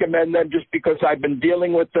I recommend them just because I've been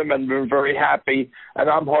dealing with them and been very happy,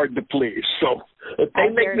 and I'm hard to please. So if they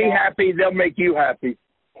make me happy, they'll make you happy.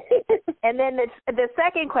 And then the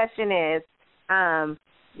second question is,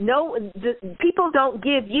 people don't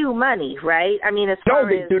give you money, right? I mean, No,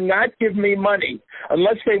 they do not give me money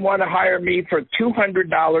unless they want to hire me for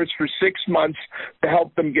 $200 for 6 months to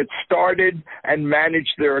help them get started and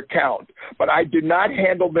manage their account. But I do not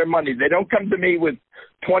handle their money. They don't come to me with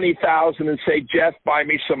 $20,000 and say, Jeff, buy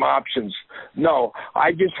me some options. No,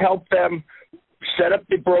 I just help them set up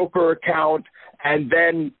the broker account, and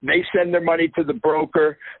then they send their money to the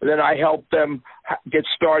broker, and then I help them get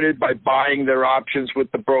started by buying their options with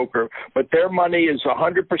the broker. But their money is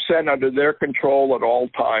 100% under their control at all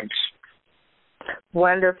times.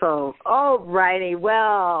 Wonderful. All righty.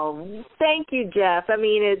 Well, thank you, Jeff. I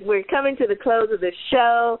mean, we're coming to the close of the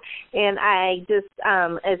show, and I just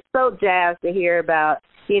it's so jazzed to hear about,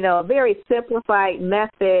 you know, a very simplified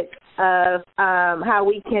method of how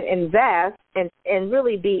we can invest and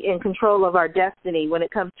really be in control of our destiny when it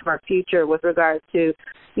comes to our future with regards to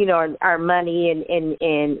our money,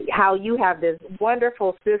 and how you have this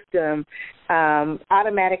wonderful system,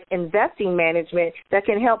 automatic investing management, that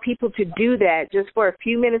can help people to do that just for a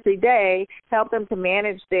few minutes a day, help them to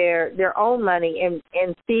manage their own money and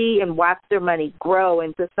see and watch their money grow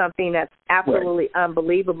into something that's absolutely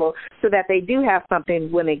unbelievable, so that they do have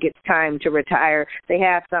something when it gets time to retire. They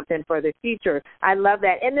have something for the future. I love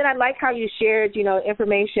that. And then I like how you shared,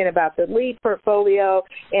 information about the LEAD portfolio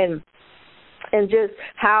and just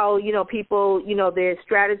how, people, their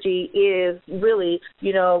strategy is really,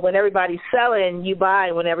 when everybody's selling, you buy,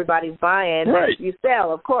 and when everybody's buying, you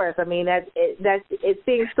sell, of course. I mean, it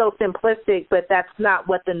seems so simplistic, but that's not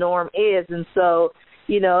what the norm is. And so,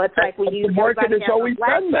 it's like when the market has always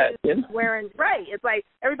done that. It's like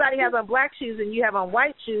everybody has on black shoes and you have on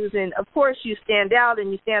white shoes, and of course you stand out,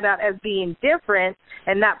 and you stand out as being different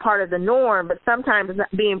and not part of the norm. But sometimes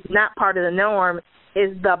being not part of the norm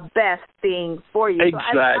is the best thing for you.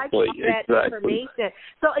 Exactly. So I like that information.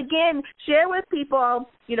 So again, share with people,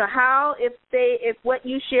 how if what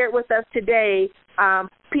you shared with us today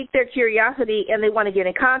piqued their curiosity and they want to get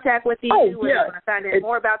in contact with you, or they want to find out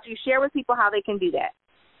more about you, share with people how they can do that.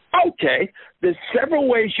 Okay. There's several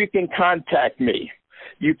ways you can contact me.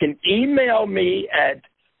 You can email me at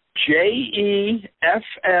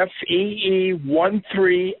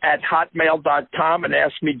jeffee13@hotmail.com and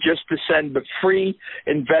ask me just to send the free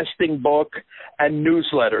investing book and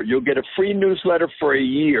newsletter. You'll get a free newsletter for a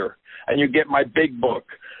year, and you get my big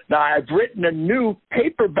book. Now, I've written a new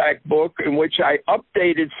paperback book in which I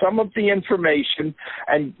updated some of the information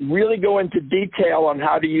and really go into detail on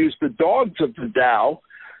how to use the dogs of the Dow.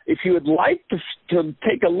 If you would like to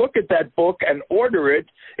take a look at that book and order it,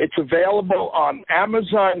 it's available on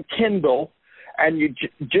Amazon Kindle, and you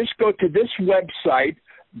just go to this website,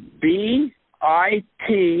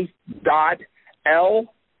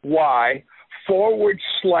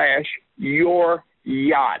 bit.ly/your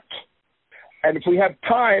yacht. And if we have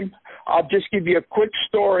time, I'll just give you a quick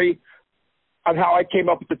story on how I came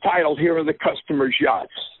up with the title, Here Are the Customer's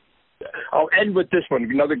Yachts. I'll end with this one,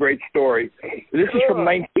 another great story. This is from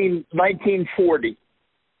 1940.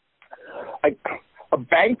 A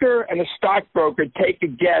banker and a stockbroker take a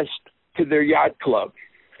guest to their yacht club.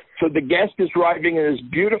 So the guest is driving in his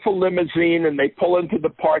beautiful limousine, and they pull into the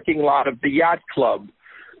parking lot of the yacht club.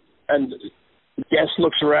 And the guest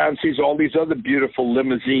looks around, sees all these other beautiful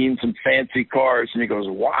limousines and fancy cars, and he goes,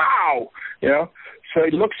 wow, So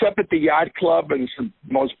he looks up at the yacht club, and it's the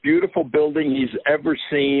most beautiful building he's ever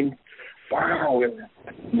seen. Wow. And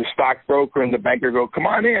the stockbroker and the banker go, come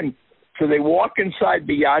on in. So they walk inside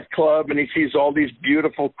the yacht club, and he sees all these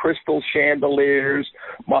beautiful crystal chandeliers,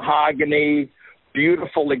 mahogany,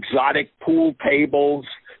 beautiful exotic pool tables,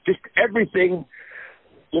 just everything,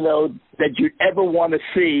 that you'd ever want to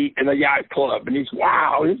see in a yacht club. And he's,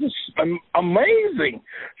 wow, this is amazing.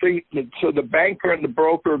 So the banker and the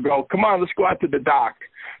broker go, come on, let's go out to the dock.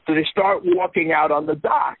 So they start walking out on the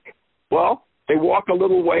dock. Well, they walk a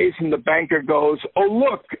little ways, and the banker goes, oh,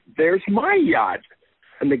 look, there's my yacht.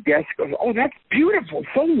 And the guest goes, oh, that's beautiful,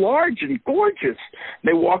 so large and gorgeous.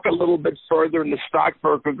 They walk a little bit further, and the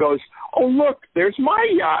stockbroker goes, oh, look, there's my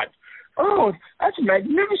yacht. Oh, that's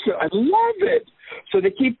magnificent. I love it. So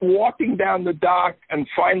they keep walking down the dock, and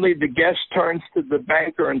finally the guest turns to the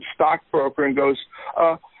banker and stockbroker and goes,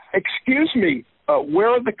 excuse me, where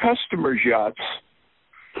are the customer's yachts?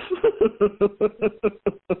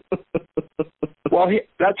 Well,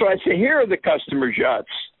 that's what I say. Here are the customer's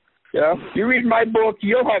yachts. You read my book,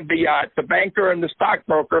 you'll have the yacht. The banker and the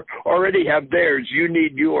stockbroker already have theirs. You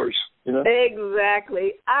need yours.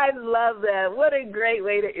 Exactly. I love that. What a great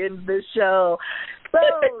way to end the show. So,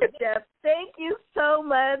 Jeff, thank you so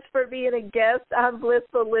much for being a guest on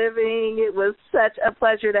Blissful Living. It was such a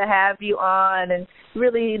pleasure to have you on and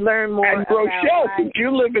really learn more. And Rochelle, since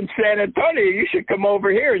you live in San Antonio, you should come over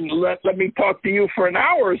here and let me talk to you for an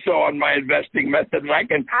hour or so on my investing method, and I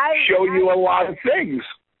can show you a lot of things.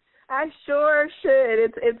 I sure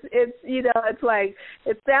should. It's like,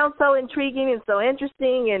 it sounds so intriguing and so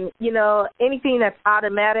interesting, and anything that's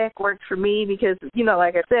automatic works for me because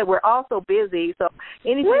like I said, we're all so busy. So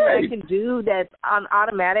anything that I can do that's on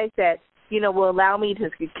automatic that will allow me to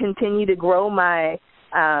continue to grow my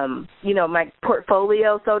my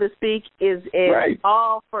portfolio, so to speak, is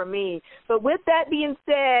all for me. But with that being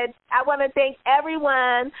said, I want to thank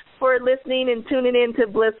everyone for listening and tuning in to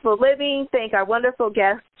Blissful Living. Thank our wonderful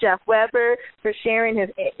guest, Jeff Weber, for sharing his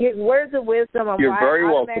words of wisdom on why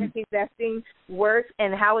automatic investing works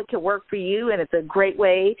and how it can work for you. And it's a great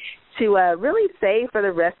way to really save for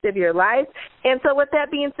the rest of your life. And so with that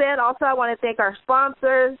being said, also I want to thank our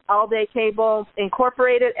sponsors, All Day Cable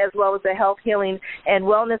Incorporated, as well as the Health, Healing, and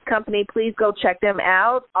Wellness Company. Please go check them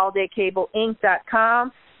out,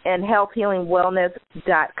 alldaycableinc.com and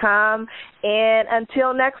healthhealingwellness.com. And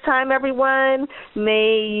until next time, everyone,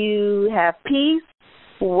 may you have peace,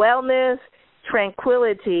 wellness,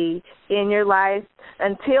 tranquility in your life.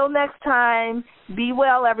 Until next time, be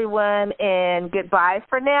well, everyone, and goodbye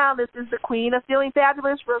for now. This is the Queen of Feeling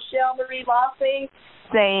Fabulous, Rochelle Marie Lawson,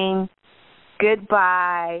 saying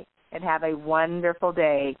goodbye and have a wonderful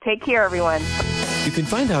day. Take care, everyone. You can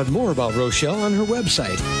find out more about Rochelle on her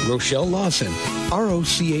website, Rochelle Lawson,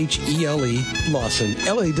 Rochele Lawson,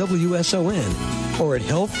 Lawson, or at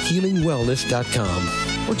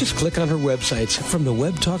healthhealingwellness.com. Or just click on her websites from the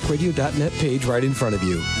webtalkradio.net page right in front of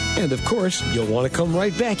you. And of course, you'll want to come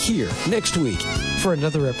right back here next week for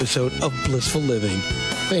another episode of Blissful Living.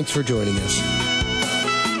 Thanks for joining us.